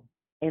fail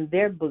in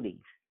their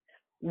beliefs.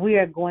 We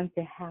are going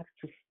to have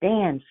to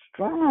stand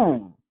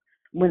strong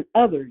when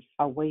others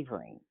are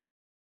wavering.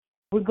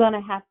 We're going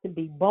to have to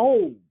be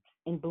bold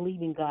in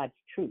believing God's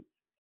truth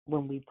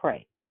when we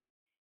pray,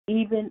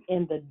 even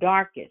in the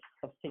darkest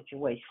of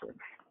situations.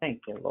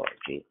 Thank you, Lord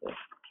Jesus.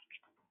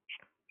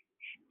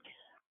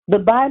 The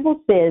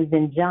Bible says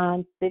in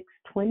John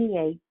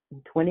 6:28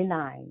 and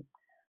 29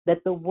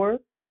 that the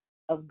work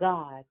of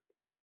God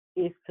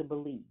is to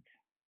believe.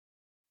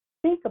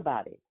 Think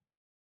about it.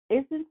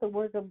 Isn't the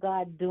work of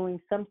God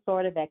doing some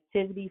sort of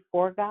activity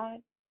for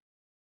God?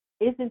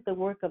 Isn't the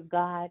work of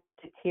God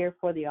to care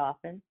for the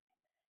orphan?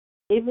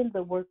 Isn't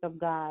the work of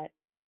God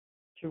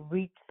to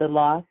reach the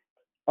lost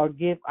or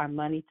give our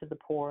money to the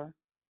poor?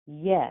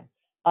 Yes,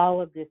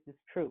 all of this is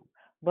true.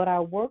 But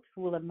our works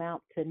will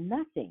amount to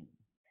nothing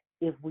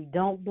if we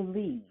don't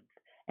believe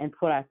and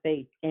put our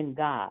faith in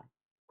God,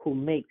 who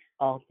makes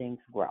all things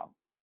grow.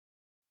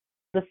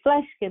 The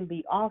flesh can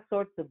be all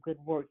sorts of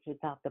good works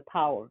without the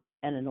power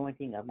and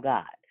anointing of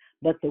God,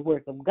 but the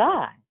work of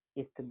God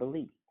is to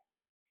believe.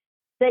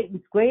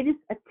 Satan's greatest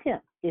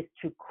attempt is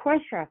to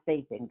crush our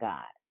faith in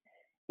God,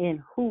 in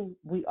who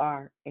we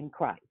are in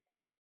Christ,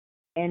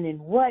 and in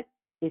what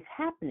is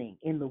happening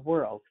in the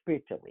world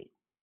spiritually.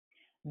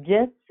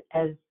 Just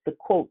as the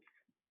quotes,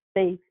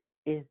 faith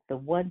is the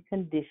one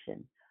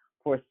condition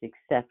for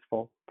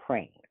successful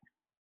praying.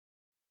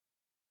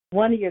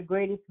 One of your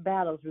greatest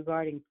battles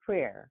regarding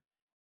prayer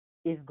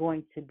is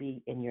going to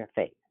be in your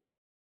faith.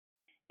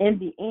 In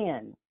the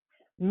end,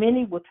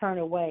 many will turn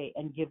away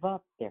and give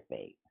up their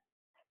faith.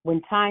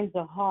 When times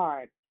are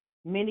hard,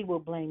 many will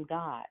blame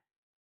God.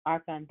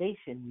 Our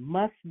foundation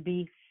must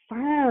be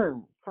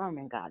firm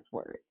in God's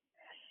word.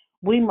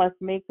 We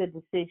must make the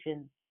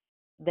decision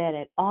that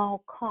at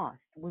all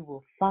costs we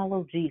will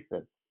follow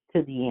Jesus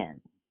to the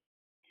end.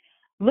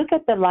 Look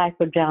at the life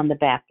of John the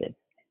Baptist.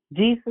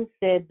 Jesus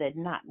said that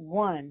not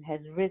one has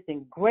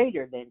risen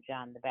greater than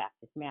John the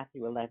Baptist,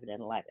 Matthew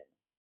 11:11.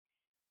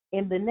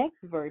 In the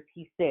next verse,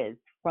 he says,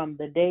 from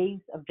the days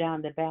of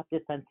John the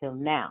Baptist until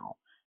now,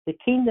 the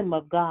kingdom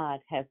of God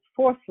has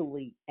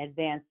forcefully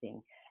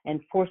advancing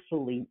and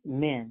forcefully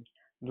men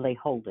lay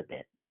hold of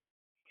it.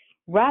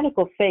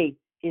 Radical faith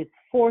is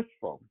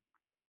forceful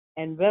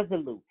and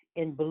resolute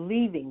in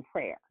believing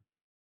prayer.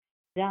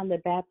 John the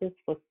Baptist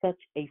was such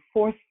a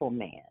forceful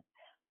man,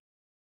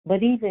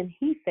 but even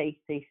he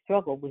faced a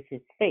struggle with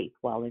his faith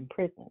while in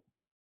prison.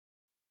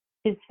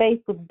 His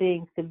faith was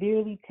being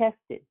severely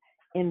tested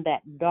in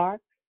that dark,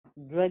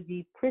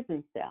 druggy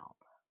prison cell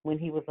when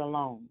he was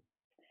alone.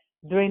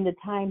 During the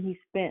time he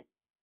sent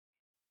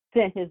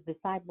his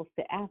disciples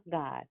to ask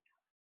God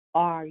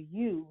Are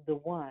you the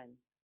one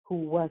who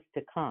was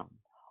to come?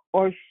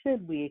 Or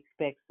should we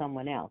expect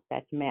someone else?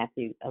 That's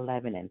Matthew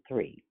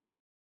 11:3.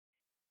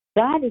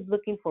 God is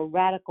looking for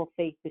radical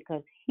faith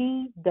because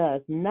he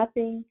does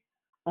nothing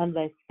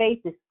unless faith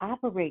is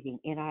operating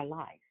in our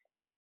life.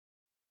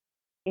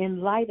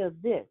 In light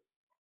of this,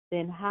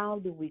 then how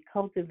do we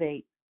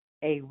cultivate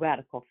a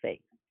radical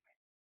faith?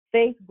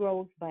 Faith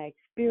grows by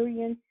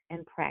experience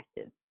and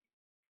practice.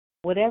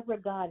 Whatever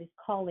God is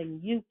calling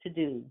you to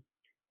do,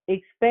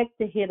 expect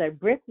to hit a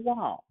brick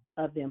wall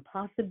of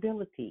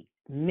impossibility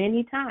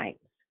many times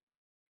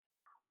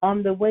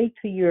on the way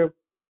to your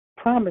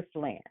promised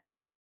land,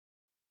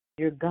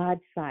 your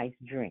God-sized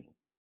dream.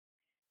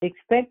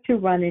 Expect to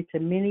run into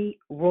many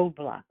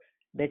roadblocks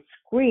that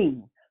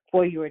scream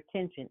for your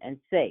attention and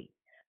say,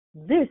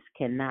 this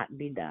cannot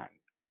be done.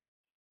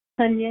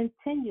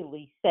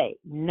 Continually say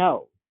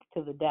no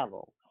to the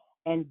devil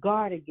and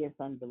guard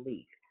against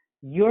unbelief.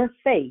 Your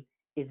faith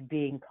is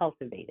being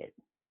cultivated.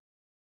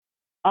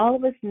 All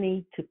of us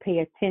need to pay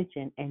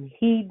attention and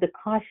heed the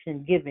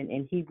caution given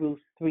in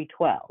Hebrews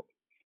 3:12.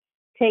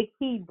 Take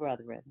heed,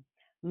 brethren,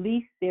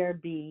 lest there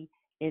be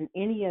in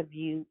any of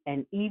you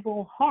an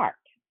evil heart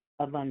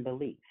of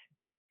unbelief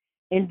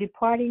in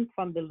departing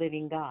from the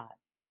living God.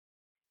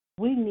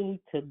 We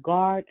need to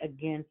guard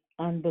against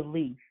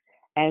unbelief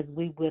as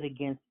we would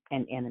against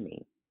an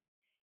enemy.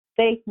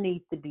 Faith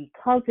needs to be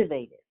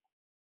cultivated.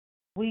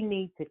 We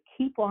need to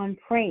keep on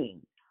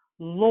praying,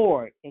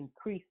 Lord,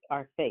 increase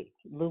our faith.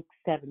 Luke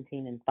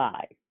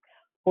 17:5.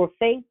 For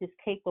faith is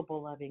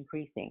capable of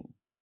increasing.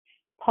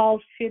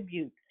 Paul's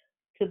tribute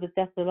to the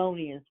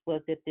Thessalonians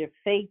was that their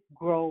faith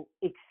grow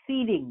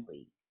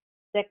exceedingly.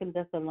 2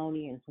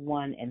 Thessalonians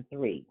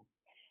 1:3.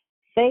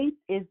 Faith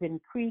is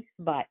increased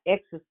by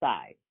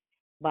exercise,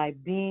 by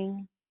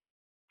being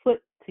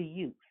put to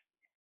use.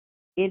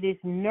 It is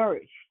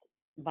nourished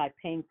by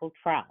painful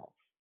trials.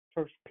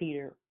 1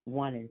 Peter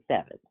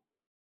 1:7.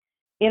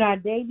 In our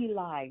daily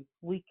lives,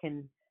 we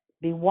can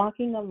be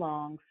walking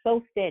along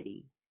so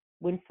steady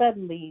when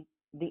suddenly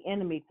the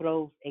enemy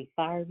throws a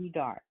fiery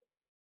dart.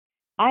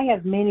 I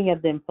have many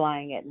of them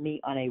flying at me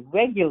on a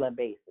regular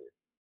basis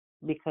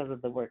because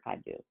of the work I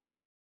do.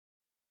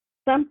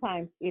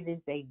 Sometimes it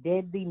is a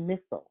deadly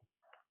missile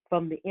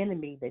from the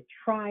enemy that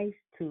tries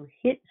to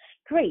hit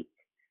straight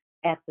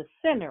at the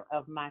center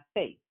of my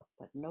faith.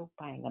 But no,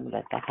 I ain't going to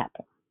let that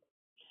happen.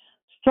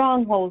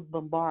 Strongholds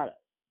bombard us.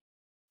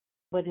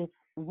 But if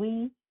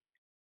we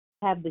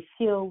have the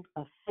shield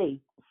of faith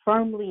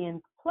firmly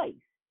in place,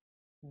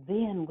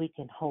 then we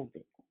can hold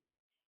it.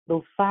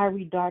 Those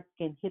fiery darts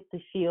can hit the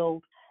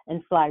shield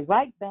and fly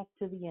right back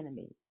to the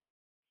enemy.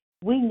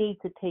 We need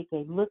to take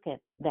a look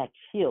at that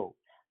shield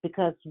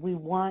because we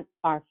want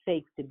our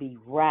faith to be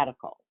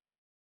radical.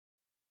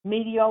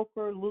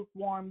 Mediocre,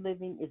 lukewarm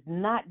living is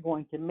not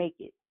going to make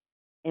it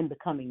in the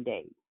coming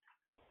days.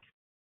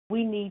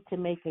 We need to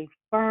make a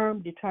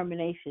firm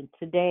determination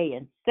today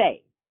and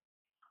say,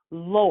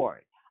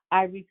 Lord,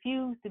 I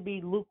refuse to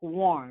be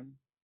lukewarm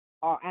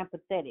or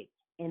apathetic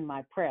in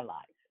my prayer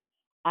life.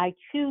 I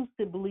choose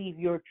to believe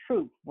your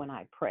truth when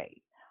I pray.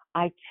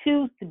 I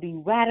choose to be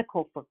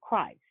radical for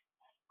Christ.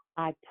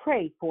 I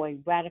pray for a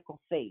radical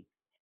faith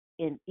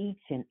in each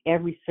and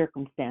every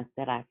circumstance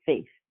that I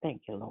face.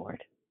 Thank you,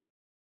 Lord.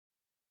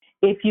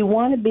 If you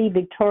want to be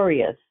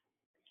victorious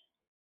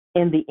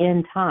in the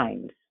end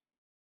times,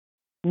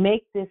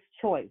 make this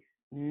choice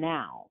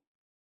now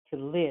to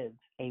live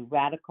a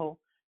radical,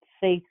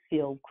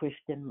 faith-filled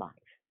Christian life.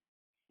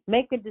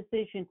 Make a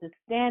decision to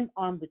stand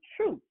on the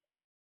truth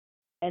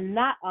and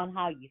not on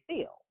how you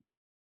feel.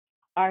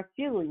 Our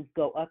feelings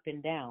go up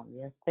and down.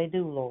 Yes, they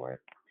do, Lord.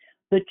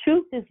 The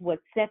truth is what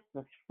sets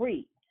us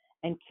free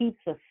and keeps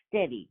us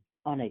steady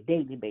on a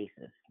daily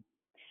basis.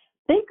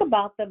 Think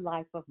about the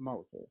life of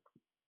Moses.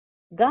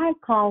 God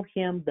called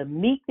him the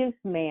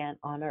meekest man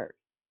on earth,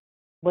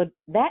 but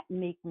that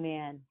meek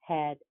man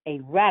had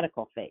a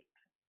radical faith.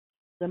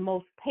 The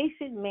most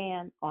patient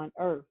man on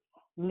earth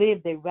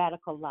lived a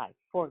radical life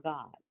for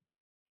God.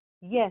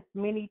 Yes,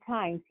 many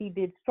times he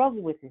did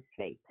struggle with his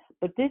faith,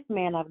 but this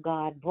man of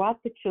God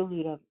brought the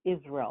children of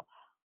Israel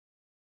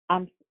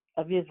out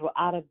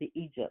of the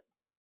Egypt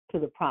to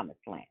the promised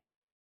land.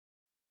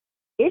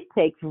 It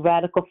takes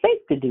radical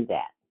faith to do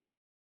that.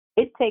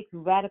 It takes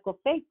radical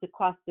faith to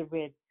cross the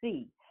Red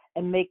Sea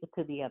and make it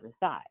to the other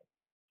side.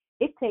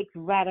 It takes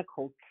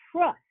radical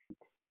trust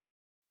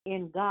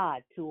in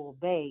God to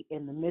obey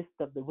in the midst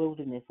of the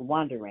wilderness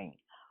wandering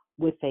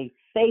with a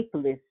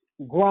faithless,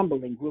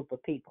 grumbling group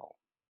of people.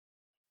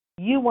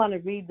 You want to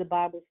read the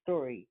Bible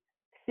story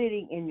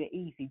sitting in your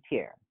easy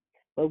chair,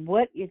 but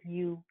what if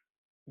you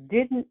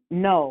didn't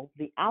know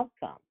the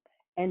outcome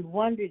and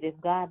wondered if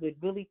God would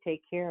really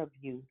take care of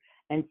you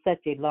and such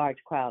a large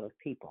crowd of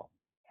people?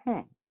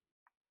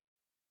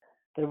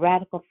 The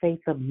radical faith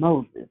of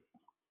Moses.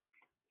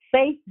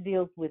 Faith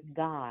deals with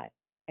God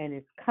and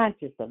is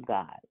conscious of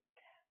God.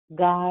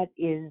 God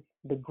is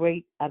the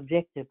great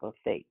objective of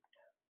faith.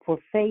 For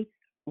faith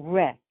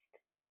rests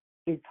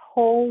its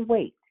whole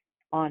weight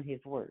on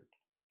his word.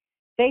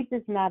 Faith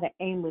is not an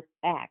aimless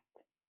act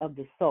of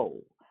the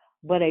soul,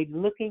 but a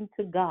looking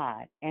to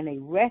God and a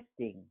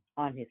resting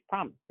on his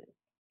promises.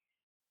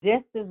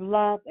 Just as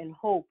love and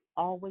hope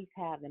always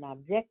have an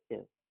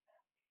objective,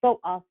 so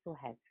also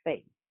has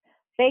faith.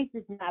 Faith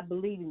is not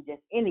believing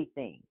just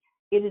anything.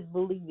 It is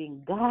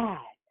believing God,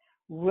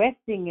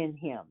 resting in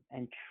him,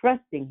 and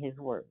trusting his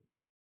word.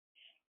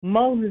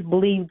 Moses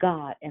believed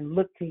God and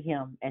looked to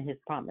him and his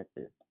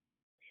promises.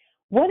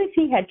 What if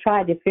he had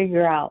tried to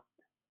figure out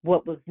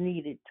what was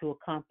needed to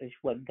accomplish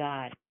what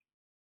God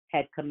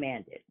had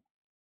commanded?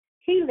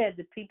 He led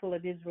the people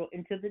of Israel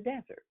into the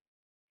desert.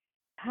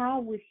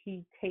 How would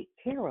he take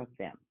care of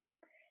them?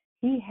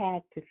 He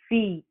had to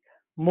feed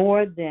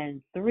more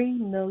than 3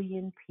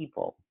 million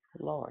people.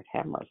 Lord,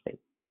 have mercy.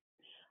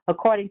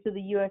 According to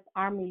the U.S.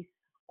 Army's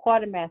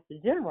Quartermaster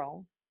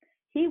General,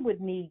 he would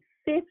need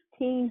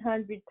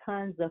 1,500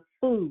 tons of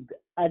food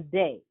a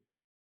day.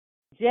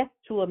 Just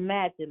to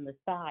imagine the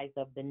size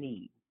of the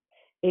need.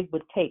 It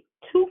would take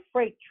 2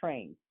 freight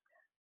trains,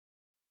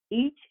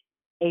 each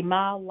a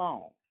mile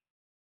long,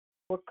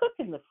 for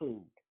cooking the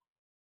food.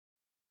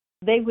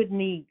 They would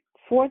need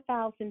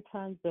 4,000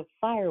 tons of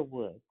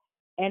firewood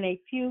and a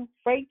few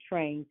freight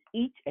trains,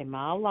 each a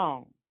mile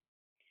long.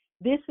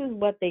 This is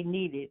what they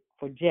needed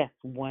for just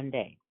one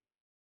day.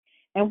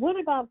 And what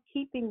about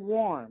keeping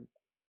warm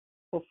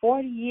for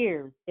 40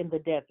 years in the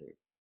desert?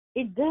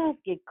 It does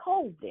get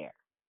cold there.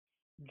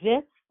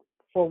 Just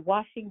for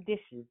washing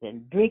dishes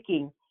and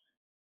drinking,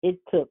 it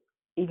took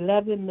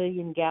 11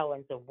 million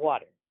gallons of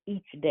water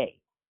each day,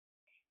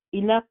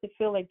 enough to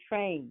fill a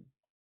train,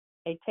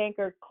 a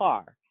tanker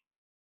car,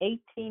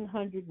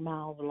 1,800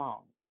 miles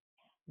long,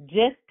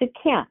 just to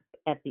camp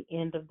at the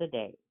end of the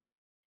day.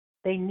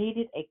 They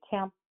needed a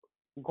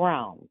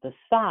campground the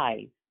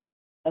size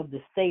of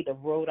the state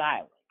of Rhode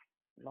Island.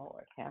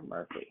 Lord have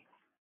mercy.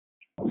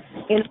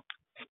 In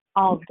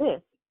all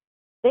this,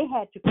 they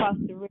had to cross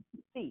the Red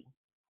Sea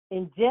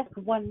in just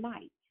one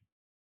night.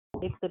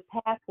 If the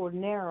paths were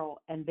narrow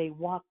and they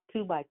walked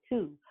 2 by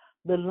 2,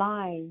 the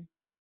line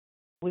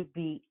would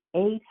be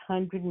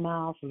 800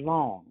 miles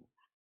long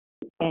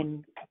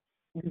and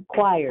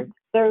required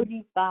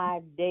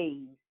 35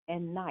 days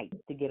and nights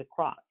to get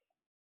across.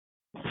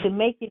 To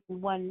make it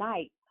in one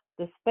night,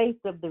 the space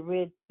of the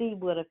Red Sea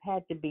would have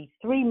had to be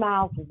 3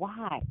 miles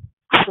wide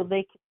so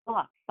they could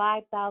walk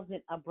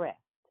 5,000 abreast.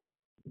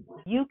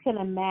 You can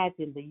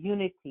imagine the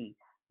unity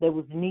that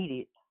was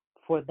needed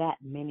for that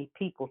many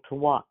people to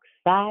walk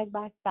side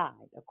by side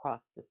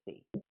across the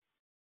sea.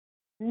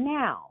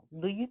 Now,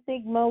 do you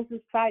think Moses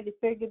tried to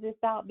figure this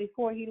out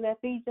before he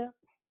left Egypt?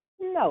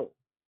 No.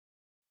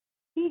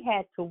 He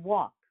had to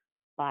walk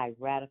by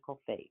radical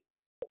faith.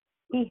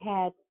 He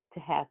had to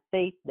have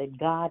faith that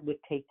God would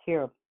take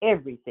care of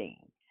everything.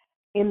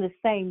 In the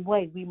same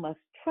way, we must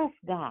trust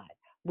God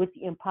with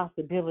the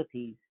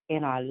impossibilities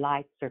in our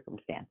life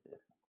circumstances.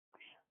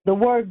 The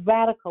word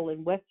radical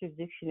in Webster's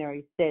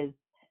dictionary says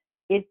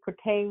it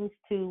pertains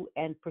to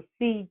and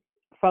proceeds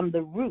from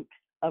the root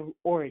of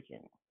origin.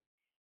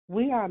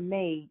 We are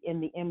made in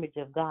the image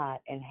of God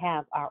and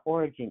have our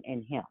origin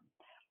in him.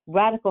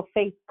 Radical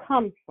faith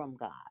comes from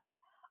God.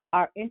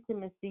 Our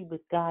intimacy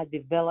with God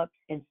develops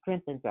and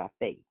strengthens our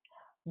faith.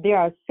 There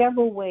are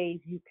several ways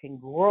you can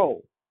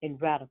grow in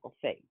radical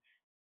faith.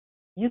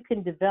 You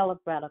can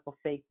develop radical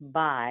faith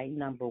by,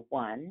 number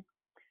 1,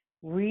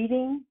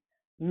 reading,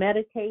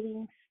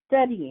 meditating,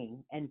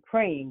 studying, and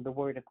praying the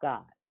Word of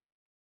God.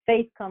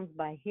 Faith comes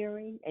by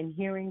hearing, and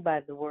hearing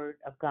by the Word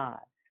of God.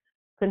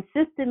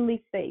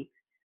 Consistently, faith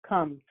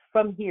comes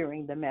from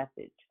hearing the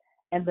message,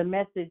 and the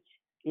message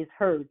is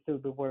heard through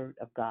the Word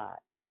of God.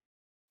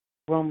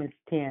 Romans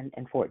 10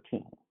 and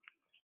 14.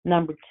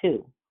 Number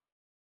 2,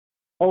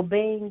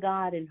 obeying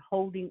God and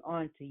holding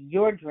on to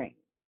your dreams.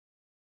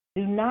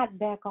 Do not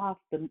back off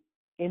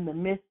in the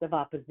midst of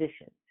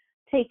opposition.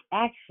 Take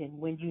action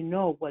when you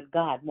know what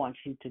God wants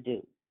you to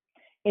do.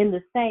 In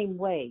the same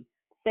way,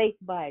 faith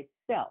by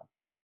itself,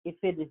 if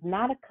it is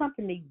not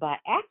accompanied by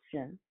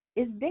action,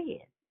 is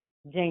dead.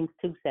 James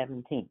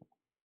 2:17.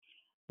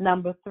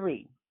 Number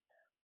 3,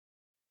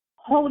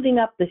 holding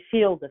up the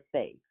shield of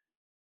faith.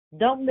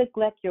 Don't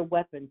neglect your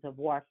weapons of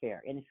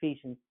warfare in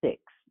Ephesians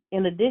 6.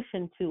 In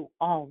addition to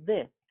all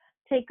this,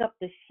 take up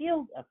the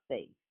shield of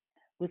faith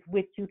with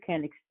which you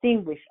can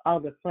extinguish all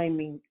the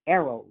flaming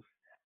arrows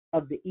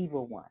of the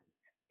evil one.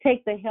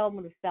 Take the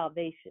helmet of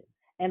salvation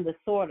and the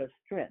sword of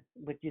strength,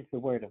 which is the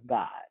word of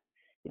God.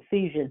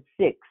 Ephesians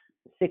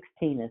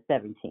 6:16 and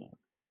 17.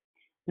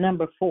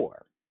 Number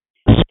 4,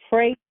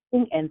 praising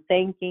and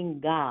thanking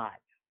God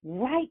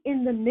right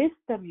in the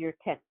midst of your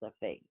test of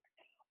faith.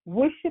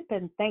 Worship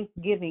and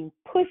thanksgiving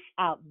push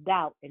out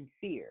doubt and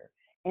fear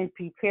and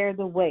prepare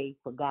the way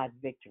for God's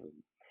victory.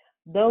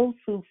 Those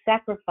who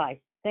sacrifice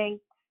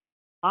thanks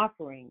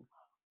offering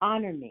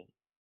honor me,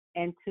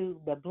 and to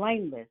the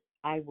blameless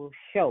I will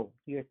show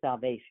your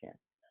salvation.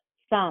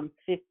 Psalm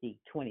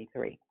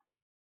 50:23.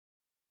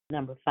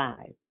 Number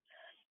 5,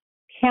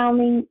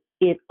 counting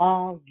it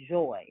all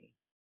joy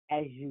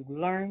as you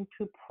learn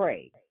to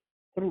pray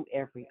through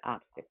every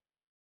obstacle.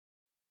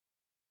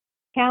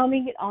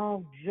 counting it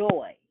all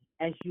joy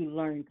as you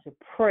learn to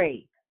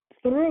pray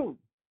through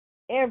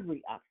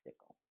every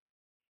obstacle.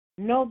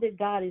 Know that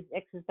God is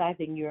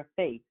exercising your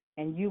faith,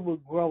 and you will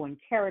grow in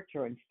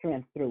character and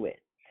strength through it.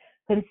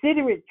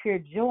 Consider it pure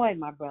joy,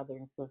 my brother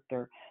and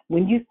sister,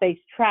 when you face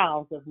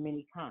trials of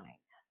many kinds,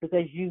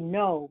 because you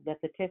know that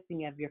the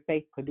testing of your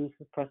faith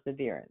produces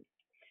perseverance.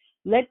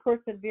 Let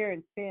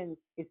perseverance finish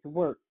its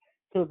work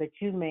so that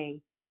you may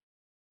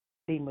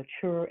be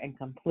mature and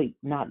complete,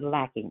 not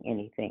lacking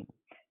anything.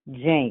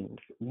 James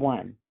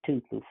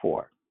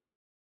 1:2-4.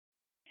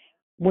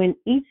 When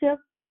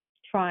Egypt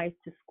tries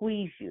to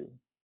squeeze you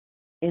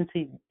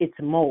into its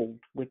mold,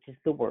 which is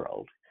the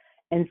world,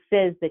 and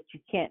says that you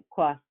can't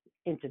cross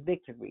into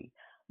victory,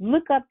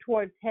 look up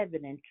towards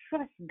heaven and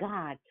trust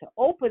God to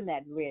open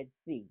that Red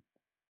Sea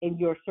in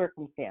your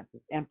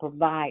circumstances and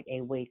provide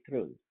a way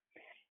through.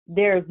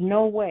 There is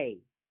no way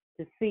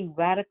to see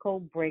radical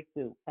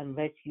breakthrough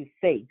unless you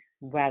face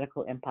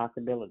radical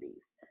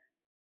impossibilities.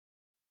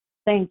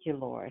 Thank you,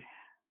 Lord.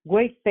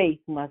 Great faith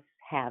must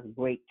have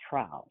great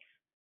trials.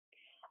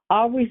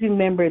 Always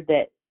remember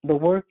that the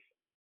work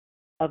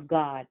of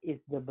God is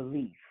the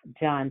belief,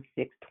 John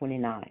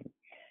 6:29.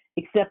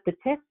 Except the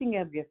testing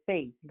of your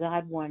faith,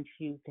 God wants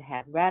you to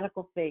have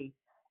radical faith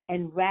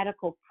and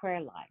radical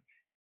prayer life,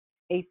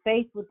 a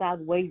faith without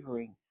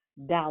wavering,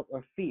 doubt,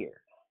 or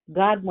fear.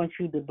 God wants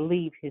you to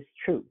believe his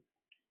truth.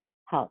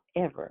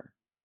 However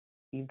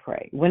you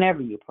pray,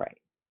 whenever you pray,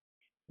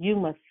 you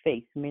must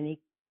face many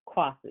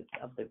crosses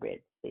of the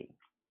Red Sea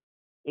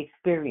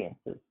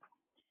experiences.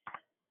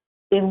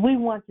 If we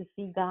want to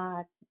see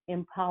God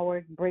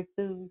empowered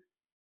breakthroughs,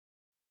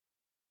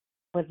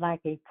 but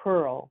like a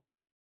pearl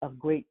of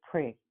great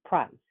price,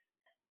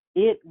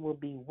 it will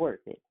be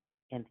worth it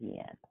in the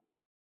end.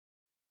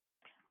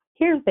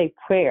 Here's a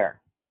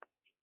prayer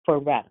for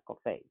radical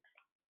faith.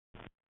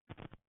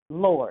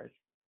 Lord,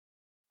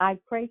 I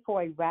pray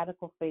for a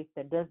radical faith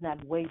that does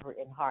not waver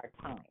in hard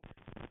times.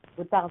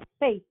 Without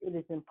faith, it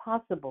is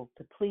impossible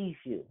to please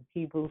you.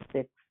 Hebrews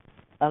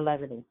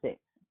 6:11-6.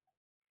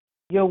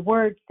 Your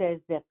word says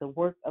that the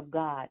work of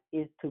God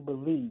is to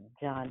believe.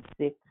 John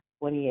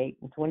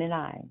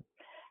 6:28-29.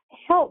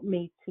 Help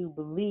me to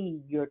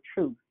believe your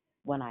truth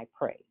when I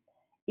pray,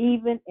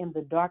 even in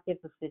the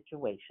darkest of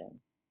situations.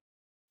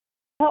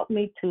 Help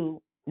me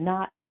to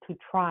not to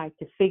try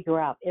to figure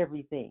out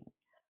everything,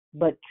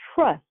 but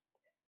trust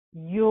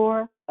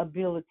your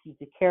ability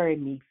to carry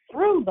me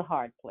through the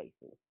hard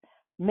places.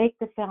 Make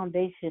the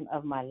foundation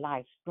of my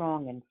life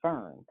strong and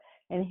firm,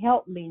 and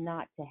help me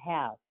not to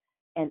have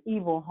an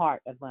evil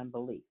heart of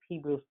unbelief.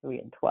 Hebrews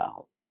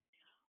 3:12.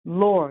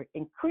 Lord,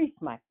 increase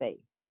my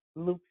faith.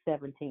 Luke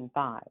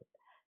 17:5.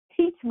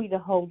 Teach me to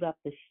hold up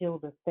the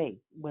shield of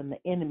faith when the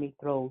enemy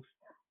throws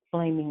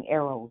flaming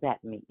arrows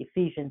at me.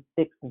 Ephesians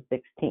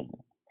 6:16.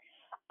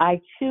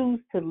 I choose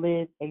to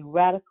live a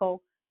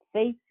radical,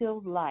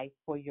 faith-filled life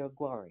for your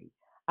glory.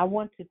 I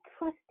want to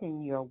trust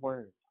in your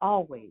word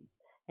always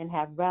and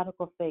have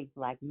radical faith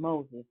like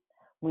Moses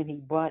when he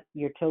brought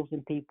your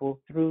chosen people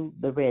through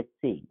the Red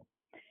Sea.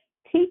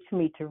 Teach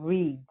me to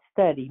read,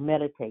 study,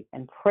 meditate,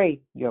 and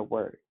pray your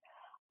word.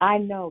 I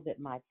know that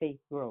my faith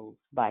grows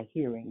by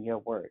hearing your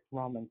word.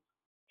 Romans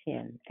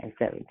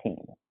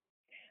 10:17.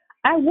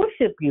 I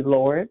worship you,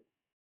 Lord,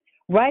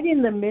 right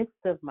in the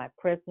midst of my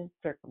present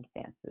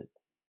circumstances.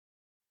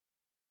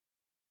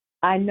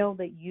 I know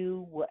that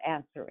you will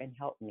answer and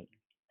help me.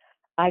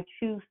 I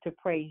choose to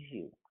praise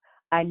you.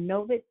 I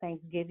know that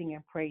thanksgiving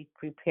and praise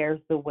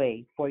prepares the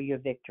way for your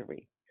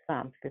victory.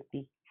 Psalms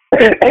 50.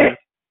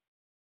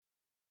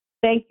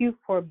 Thank you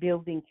for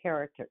building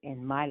character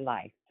in my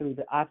life through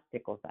the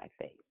obstacles I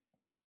face.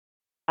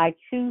 I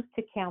choose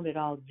to count it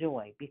all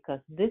joy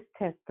because this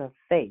test of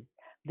faith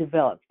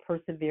develops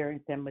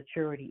perseverance and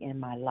maturity in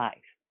my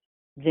life.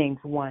 James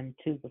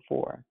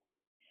 1:2-4.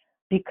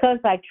 Because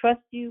I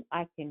trust you,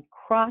 I can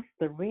cross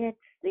the Red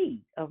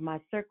Sea of my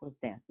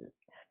circumstances.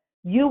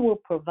 You will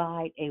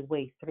provide a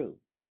way through.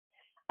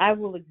 I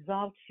will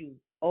exalt you,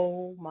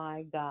 oh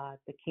my God,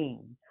 the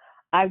King.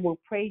 I will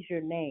praise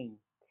your name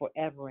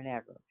forever and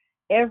ever.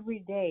 Every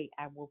day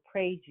I will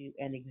praise you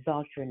and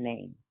exalt your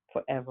name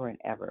forever and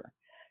ever.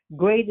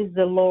 Great is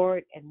the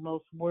Lord and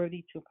most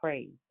worthy to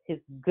praise. His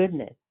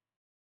goodness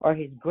or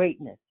his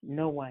greatness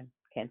no one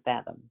can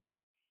fathom.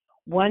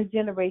 One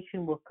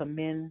generation will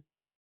commend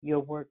your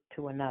work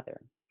to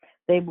another.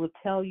 They will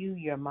tell you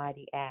your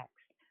mighty acts.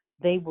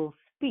 They will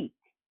speak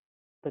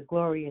the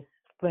glorious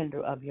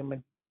splendor of your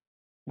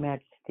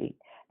majesty,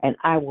 and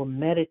I will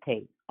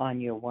meditate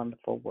on your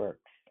wonderful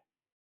works.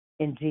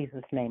 In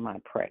Jesus' name I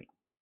pray.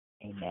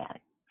 Amen.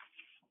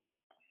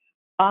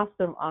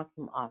 Awesome,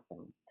 awesome,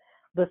 awesome.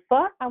 The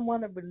thought I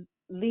want to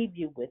leave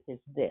you with is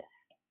this.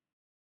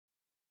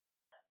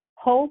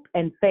 Hope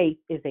and faith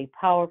is a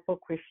powerful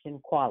Christian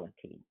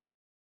quality.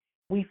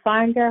 We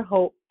find our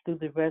hope through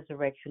the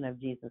resurrection of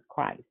Jesus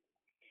Christ.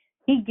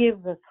 He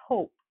gives us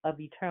hope of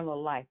eternal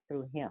life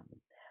through him.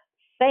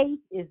 Faith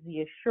is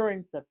the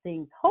assurance of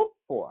things hoped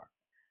for.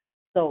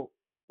 So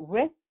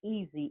rest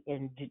easy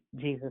in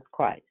Jesus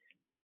Christ.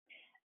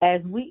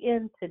 As we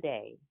end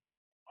today,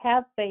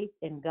 have faith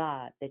in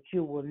God that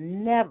you will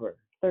never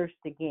thirst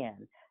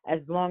again as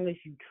long as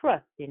you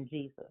trust in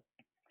Jesus.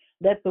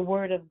 Let the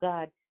word of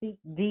God seep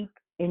deep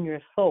in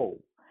your soul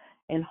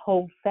and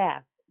hold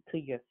fast to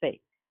your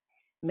faith.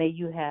 May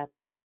you have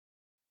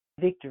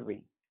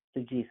victory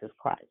through Jesus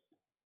Christ.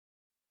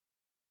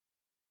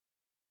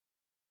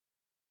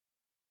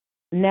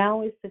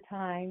 Now is the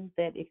time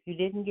that if you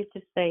didn't get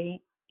to say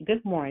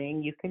good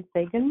morning, you can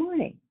say good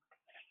morning.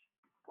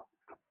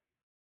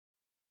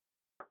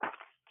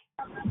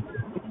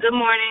 Good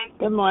morning.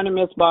 Good morning,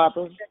 Miss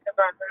Barbara.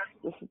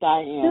 This is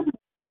Diane.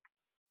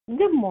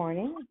 Good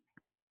morning.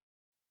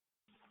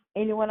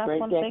 Anyone else Great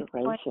want to say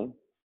decoration.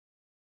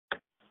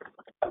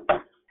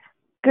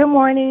 Good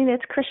morning.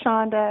 It's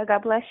Krishanda.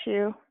 God bless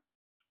you.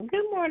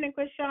 Good morning,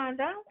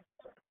 Krishanda.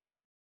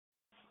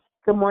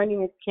 Good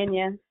morning, it's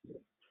Kenya.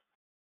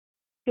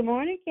 Good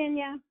morning,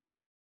 Kenya.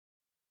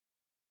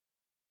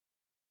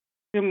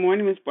 Good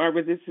morning, Miss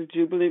Barbara. This is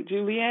Jubilant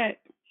Juliet.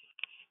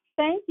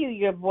 Thank you.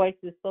 Your voice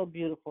is so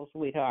beautiful,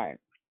 sweetheart.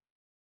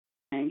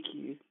 Thank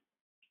you.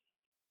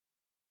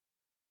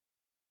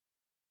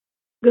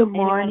 Good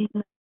morning.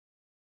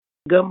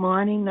 Good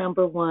morning,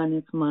 number one.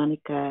 It's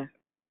Monica.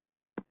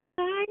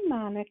 Hi,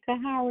 Monica.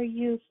 How are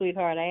you,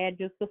 sweetheart? I add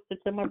your sister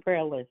to my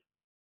prayer list.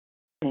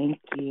 Thank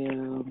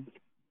you.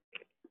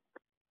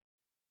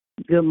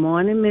 Good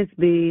morning, Miss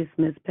B. It's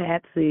Miss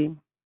Patsy.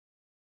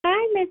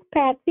 Hi, Miss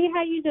Patsy.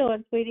 How you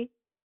doing, sweetie?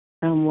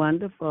 I'm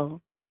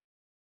wonderful.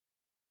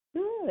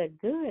 Good,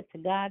 good. To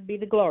God be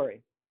the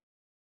glory.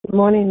 Good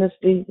morning, Miss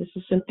D. This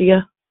is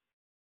Cynthia.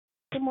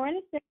 Good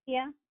morning,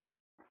 Cynthia.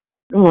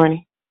 Good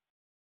morning.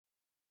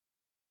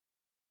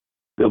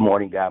 Good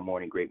morning, God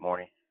morning, great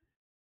morning.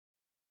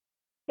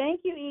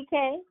 Thank you,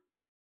 EK.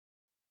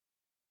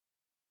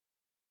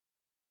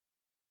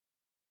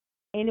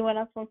 Anyone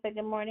else want to say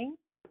good morning?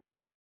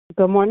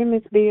 Good morning,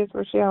 Miss B. It's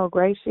Rochelle.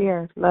 Great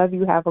share. Love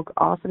you. Have an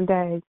awesome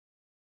day.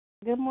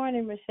 Good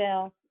morning,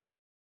 Michelle.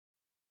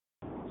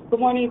 Good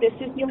morning. This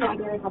is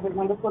Yolanda. Have a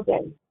wonderful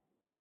day.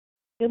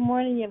 Good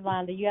morning,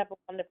 Yolanda. You have a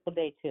wonderful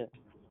day, too.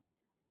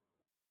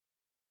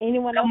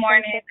 Anyone else? Good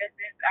morning. This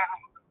is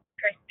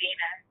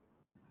Christina.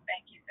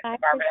 Thank you, Sister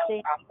Barbara.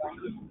 That was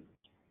awesome.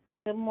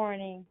 Good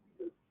morning.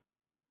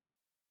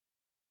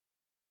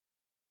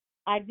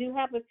 I do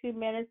have a few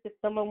minutes if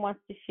someone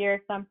wants to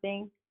share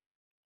something.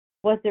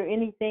 Was there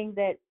anything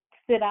that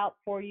stood out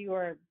for you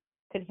or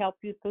could help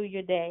you through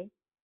your day?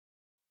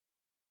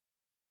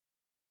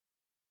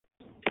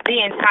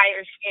 The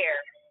entire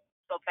share.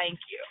 So thank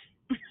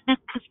you.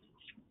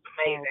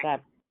 Amazing. Oh,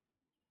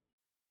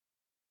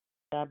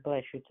 God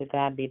bless you. To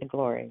God be the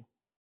glory.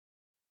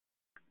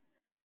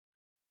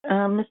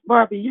 Miss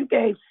Barbara, you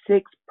gave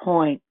 6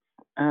 points,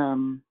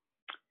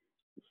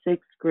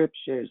 6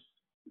 scriptures.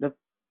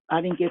 I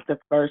didn't get the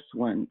first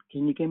one.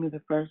 Can you give me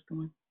the first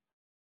one?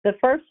 The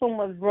first one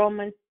was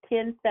Romans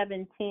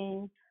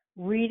 10:17,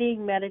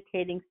 reading,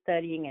 meditating,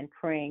 studying, and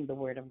praying the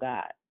Word of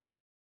God.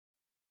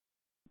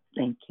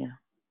 Thank you.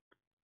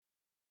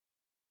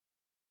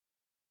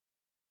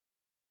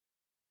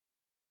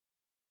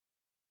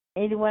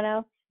 Anyone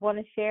else want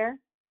to share?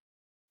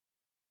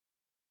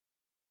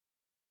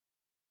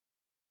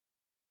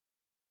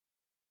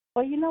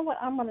 Well, you know what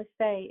I'm going to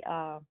say.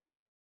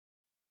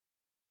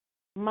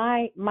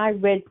 My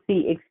Red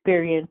Sea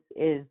experience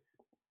is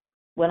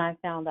when I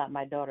found out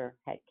my daughter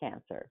had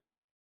cancer.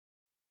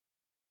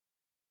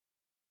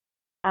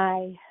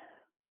 I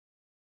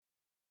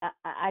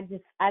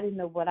didn't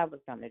know what I was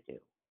going to do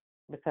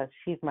because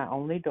she's my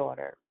only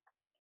daughter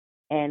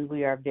and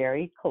we are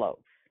very close.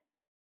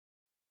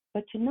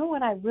 But you know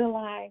what I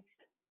realized?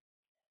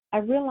 I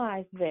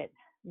realized that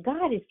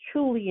God is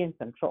truly in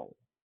control.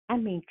 I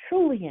mean,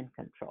 truly in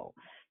control.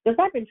 Because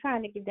I've been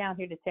trying to get down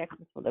here to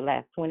Texas for the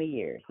last 20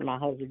 years. My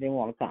husband didn't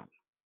want to come.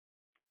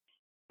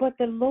 But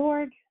the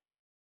Lord,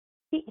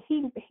 he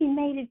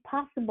made it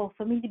possible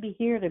for me to be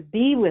here to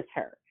be with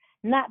her,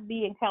 not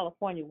be in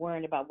California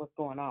worrying about what's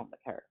going on with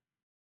her.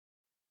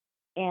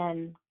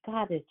 And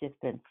God has just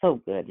been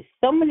so good. There's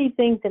so many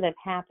things that have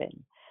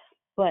happened.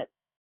 But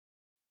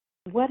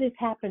what has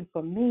happened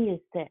for me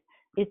is that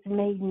it's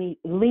made me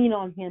lean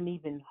on him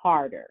even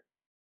harder.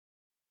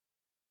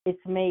 It's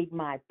made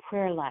my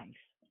prayer life.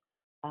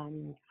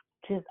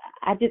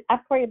 I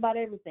pray about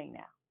everything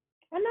now.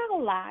 I'm not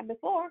gonna lie.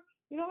 Before,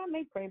 I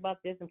may pray about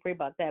this and pray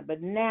about that,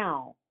 but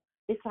now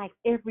it's like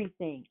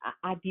everything.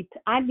 I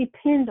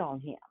depend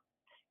on him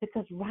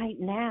because right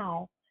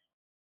now,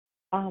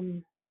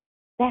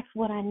 that's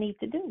what I need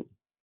to do.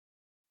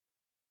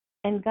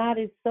 And God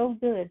is so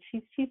good.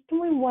 She's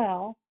doing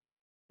well,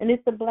 and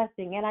it's a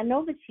blessing. And I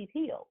know that she's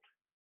healed,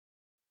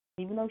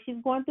 even though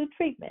she's going through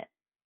treatment.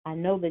 I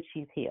know that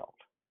she's healed.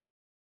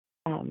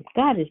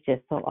 God is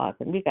just so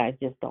awesome. You guys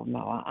just don't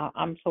know.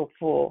 I'm so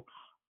full.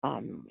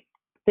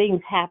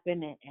 Things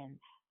happen, and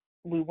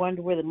we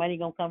wonder where the money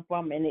going to come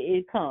from, and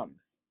it comes.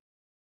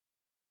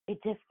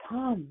 It just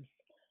comes.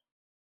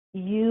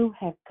 You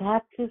have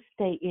got to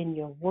stay in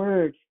your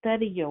word.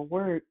 Study your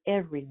word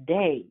every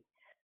day.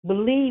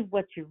 Believe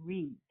what you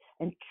read.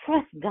 and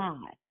trust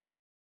God,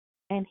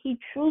 and He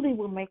truly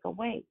will make a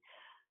way.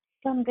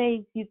 Some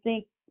days you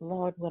think,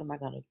 Lord, what am I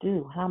going to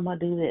do? How am I going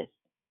to do this?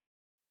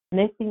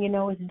 Next thing you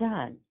know, it's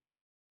done.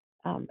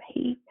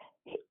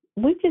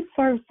 We just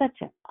serve such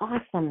an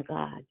awesome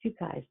God. You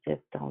guys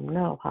just don't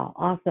know how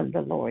awesome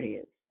the Lord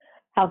is,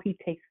 how He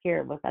takes care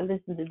of us. I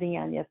listened to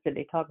Dion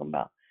yesterday talking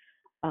about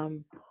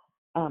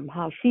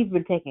how she's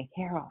been taken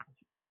care of.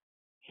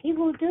 He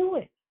will do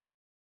it.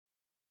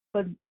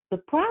 But the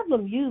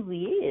problem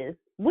usually is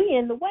we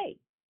in the way.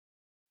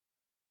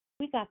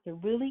 We got to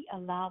really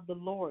allow the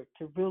Lord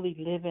to really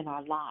live in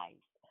our lives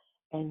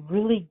and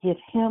really give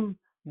Him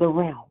the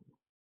realm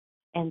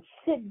and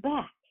sit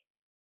back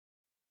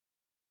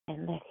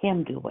and let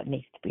Him do what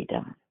needs to be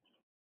done.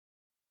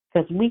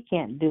 Because we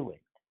can't do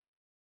it.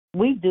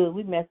 We do it,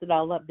 we mess it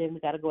all up, then we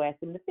got to go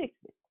ask Him to fix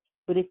it.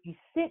 But if you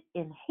sit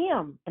in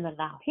Him and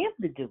allow Him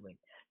to do it,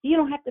 you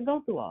don't have to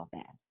go through all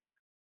that.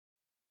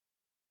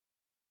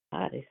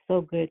 God is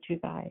so good, you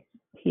guys.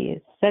 He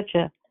is such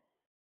an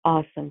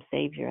awesome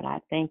Savior, and I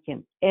thank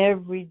Him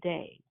every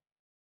day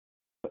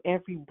for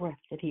every breath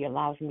that He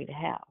allows me to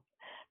have,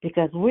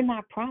 because we're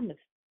not promised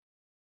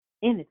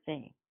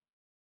anything.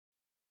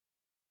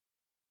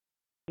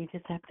 We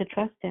just have to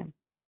trust Him.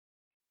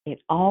 It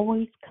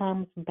always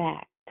comes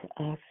back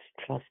to us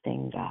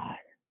trusting God.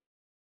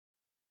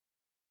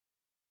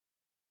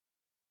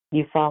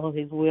 You follow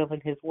His will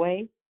and His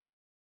way,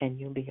 and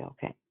you'll be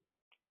okay.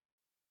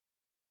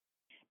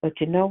 But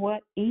you know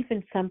what?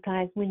 Even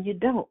sometimes when you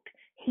don't,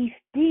 He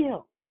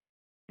still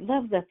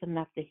loves us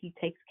enough that He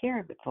takes care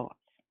of it for us.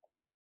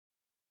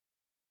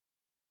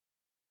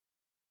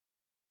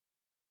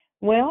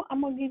 Well, I'm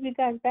going to give you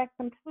guys back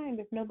some time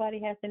if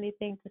nobody has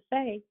anything to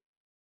say.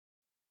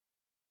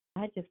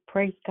 I just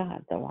praise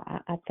God, though.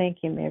 I thank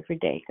Him every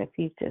day because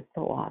He's just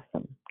so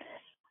awesome.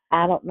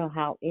 I don't know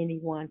how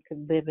anyone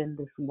could live in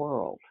this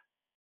world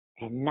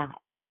and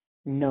not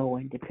know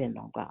and depend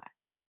on God.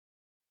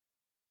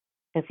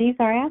 Because He's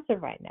our answer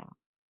right now.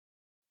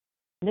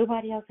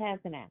 Nobody else has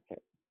an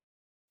answer.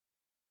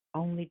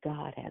 Only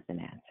God has an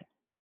answer.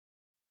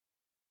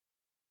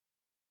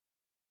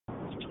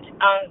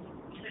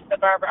 Sister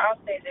Barbara,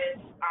 I'll say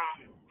this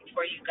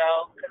before you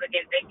go, because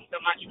again, thank you so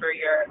much for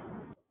your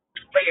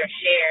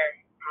share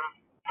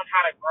on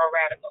how to grow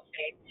radical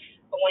faith.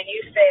 But when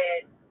you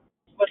said,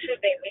 well, two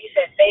things. When you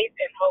said faith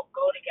and hope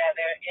go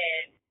together,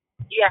 and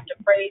you have to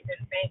praise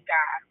and thank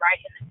God right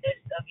in the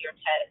midst of your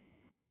test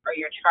or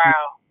your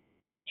trial,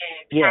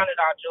 and count it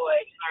all joy.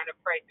 You learn to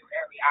pray through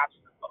every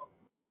obstacle.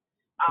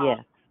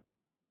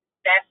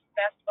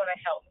 That's going to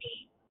help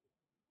me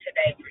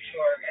today for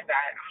sure, as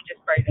I'm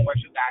just praising and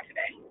worship God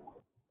today.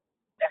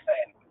 That's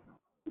it.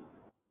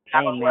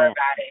 Not going to worry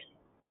about it.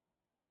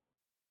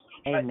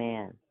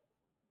 Amen.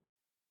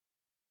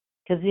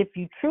 Because if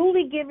you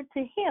truly give it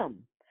to Him,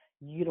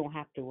 you don't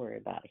have to worry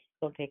about it.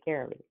 He'll take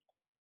care of it.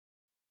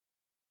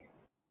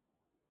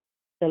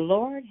 The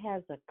Lord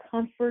has a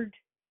comfort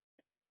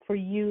for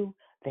you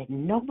that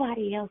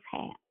nobody else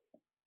has.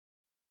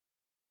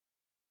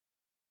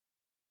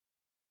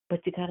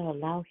 But you got to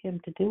allow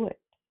Him to do it.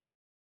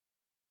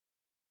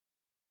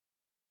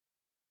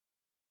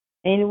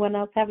 Anyone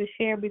else have a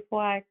share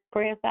before I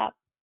pray us out?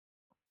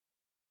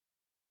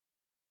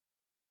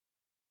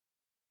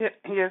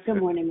 Yes. Good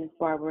morning, Miss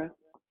Barbara.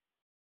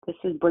 This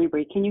is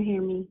Bree. Can you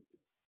hear me?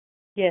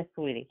 Yes,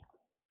 sweetie.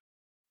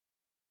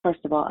 First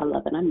of all, I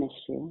love it. I miss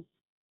you.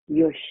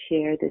 Your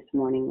share this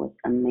morning was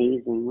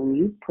amazing. When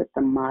you put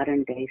the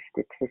modern day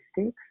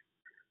statistics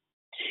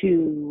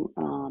to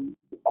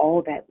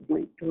all that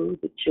went through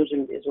the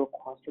children of Israel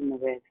crossing the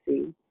Red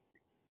Sea,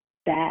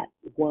 that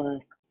was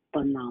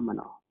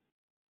phenomenal.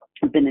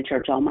 I've been in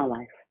church all my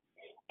life.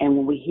 And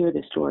when we hear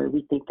the story,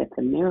 we think that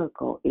the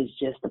miracle is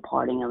just the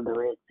parting of the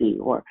Red Sea,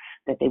 or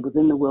that they was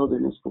in the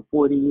wilderness for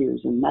 40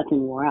 years and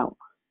nothing wore out.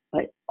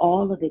 But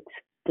all of it,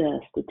 the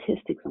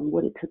statistics on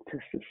what it took to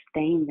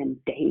sustain them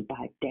day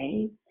by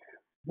day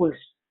was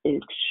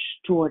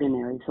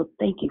extraordinary. So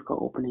thank you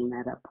for opening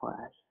that up for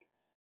us.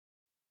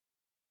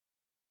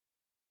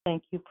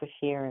 Thank you for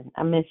sharing.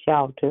 I miss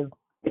y'all too.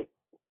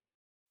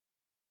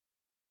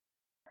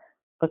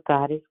 But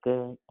God is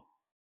good.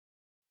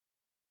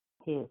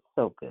 He is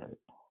so good.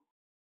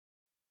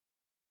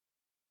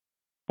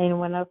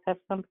 Anyone else have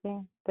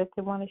something that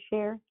they want to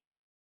share?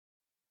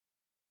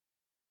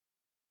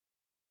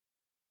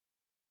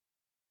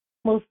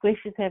 Most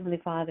gracious Heavenly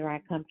Father,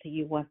 I come to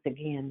you once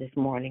again this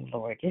morning,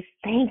 Lord, just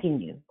thanking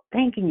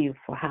you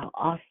for how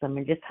awesome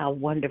and just how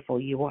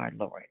wonderful you are,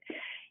 Lord,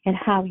 and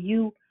how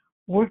you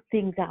work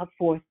things out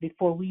for us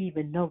before we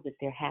even know that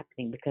they're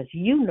happening, because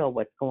you know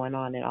what's going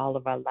on in all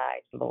of our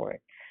lives, Lord.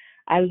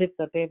 I lift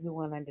up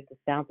everyone under the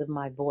sound of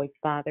my voice,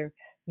 Father.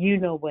 You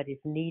know what is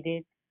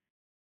needed,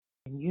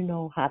 and you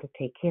know how to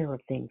take care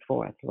of things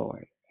for us,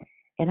 Lord.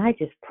 And I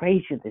just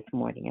praise you this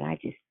morning, and I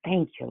just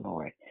thank you,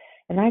 Lord.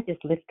 And I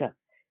just lift up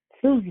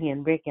Susie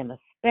and Rick in a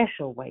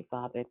special way,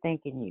 Father,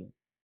 thanking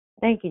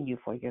you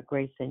for your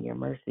grace and your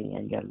mercy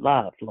and your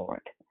love,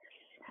 Lord.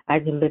 I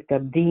just lift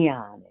up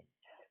Dion and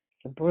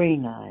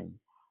Sabrina and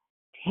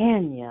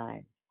Tanya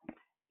and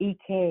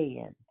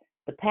EK and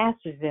the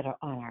pastors that are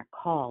on our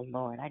call,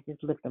 Lord. I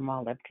just lift them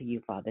all up to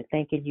you, Father.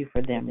 Thanking you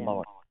for them,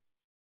 Lord.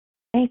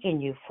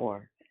 Thanking you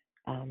for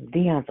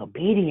Dion's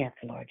obedience,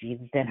 Lord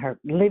Jesus, and her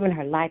living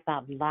her life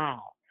out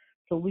loud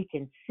so we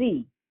can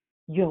see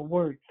your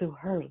word through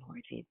her,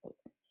 Lord Jesus.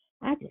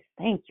 I just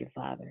thank you,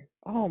 Father.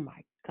 Oh,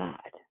 my God.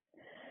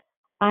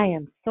 I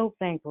am so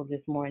thankful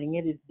this morning.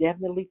 It is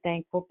definitely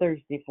Thankful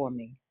Thursday for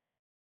me.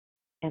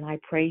 And I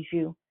praise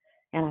you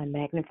and I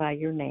magnify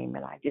your name.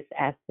 And I just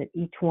ask that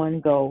each one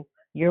go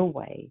your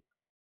way,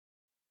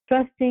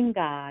 trusting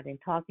God and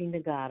talking to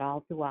God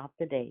all throughout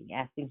the day,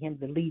 asking him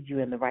to lead you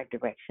in the right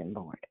direction,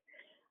 Lord.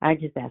 I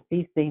just ask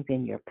these things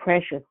in your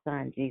precious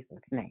Son, Jesus'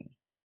 name.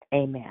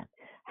 Amen.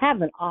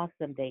 Have an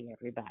awesome day,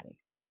 everybody.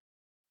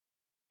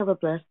 Have a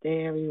blessed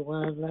day,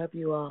 everyone. Love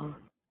you all.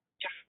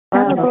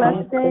 Have a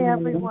blessed day,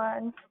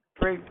 everyone.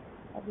 Great.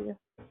 Love you.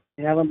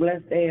 Have a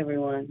blessed day,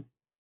 everyone.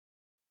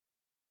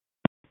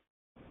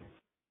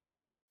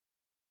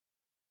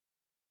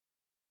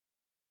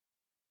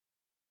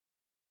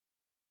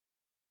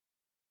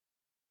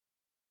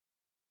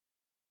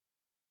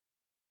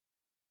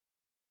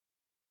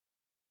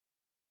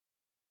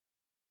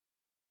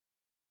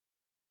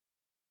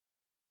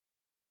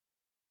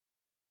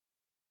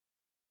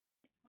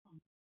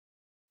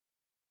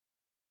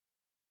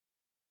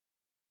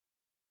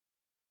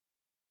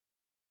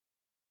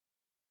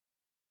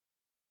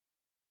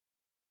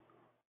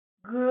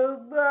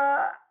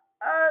 Goodbye,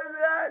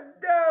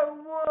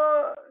 another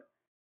one.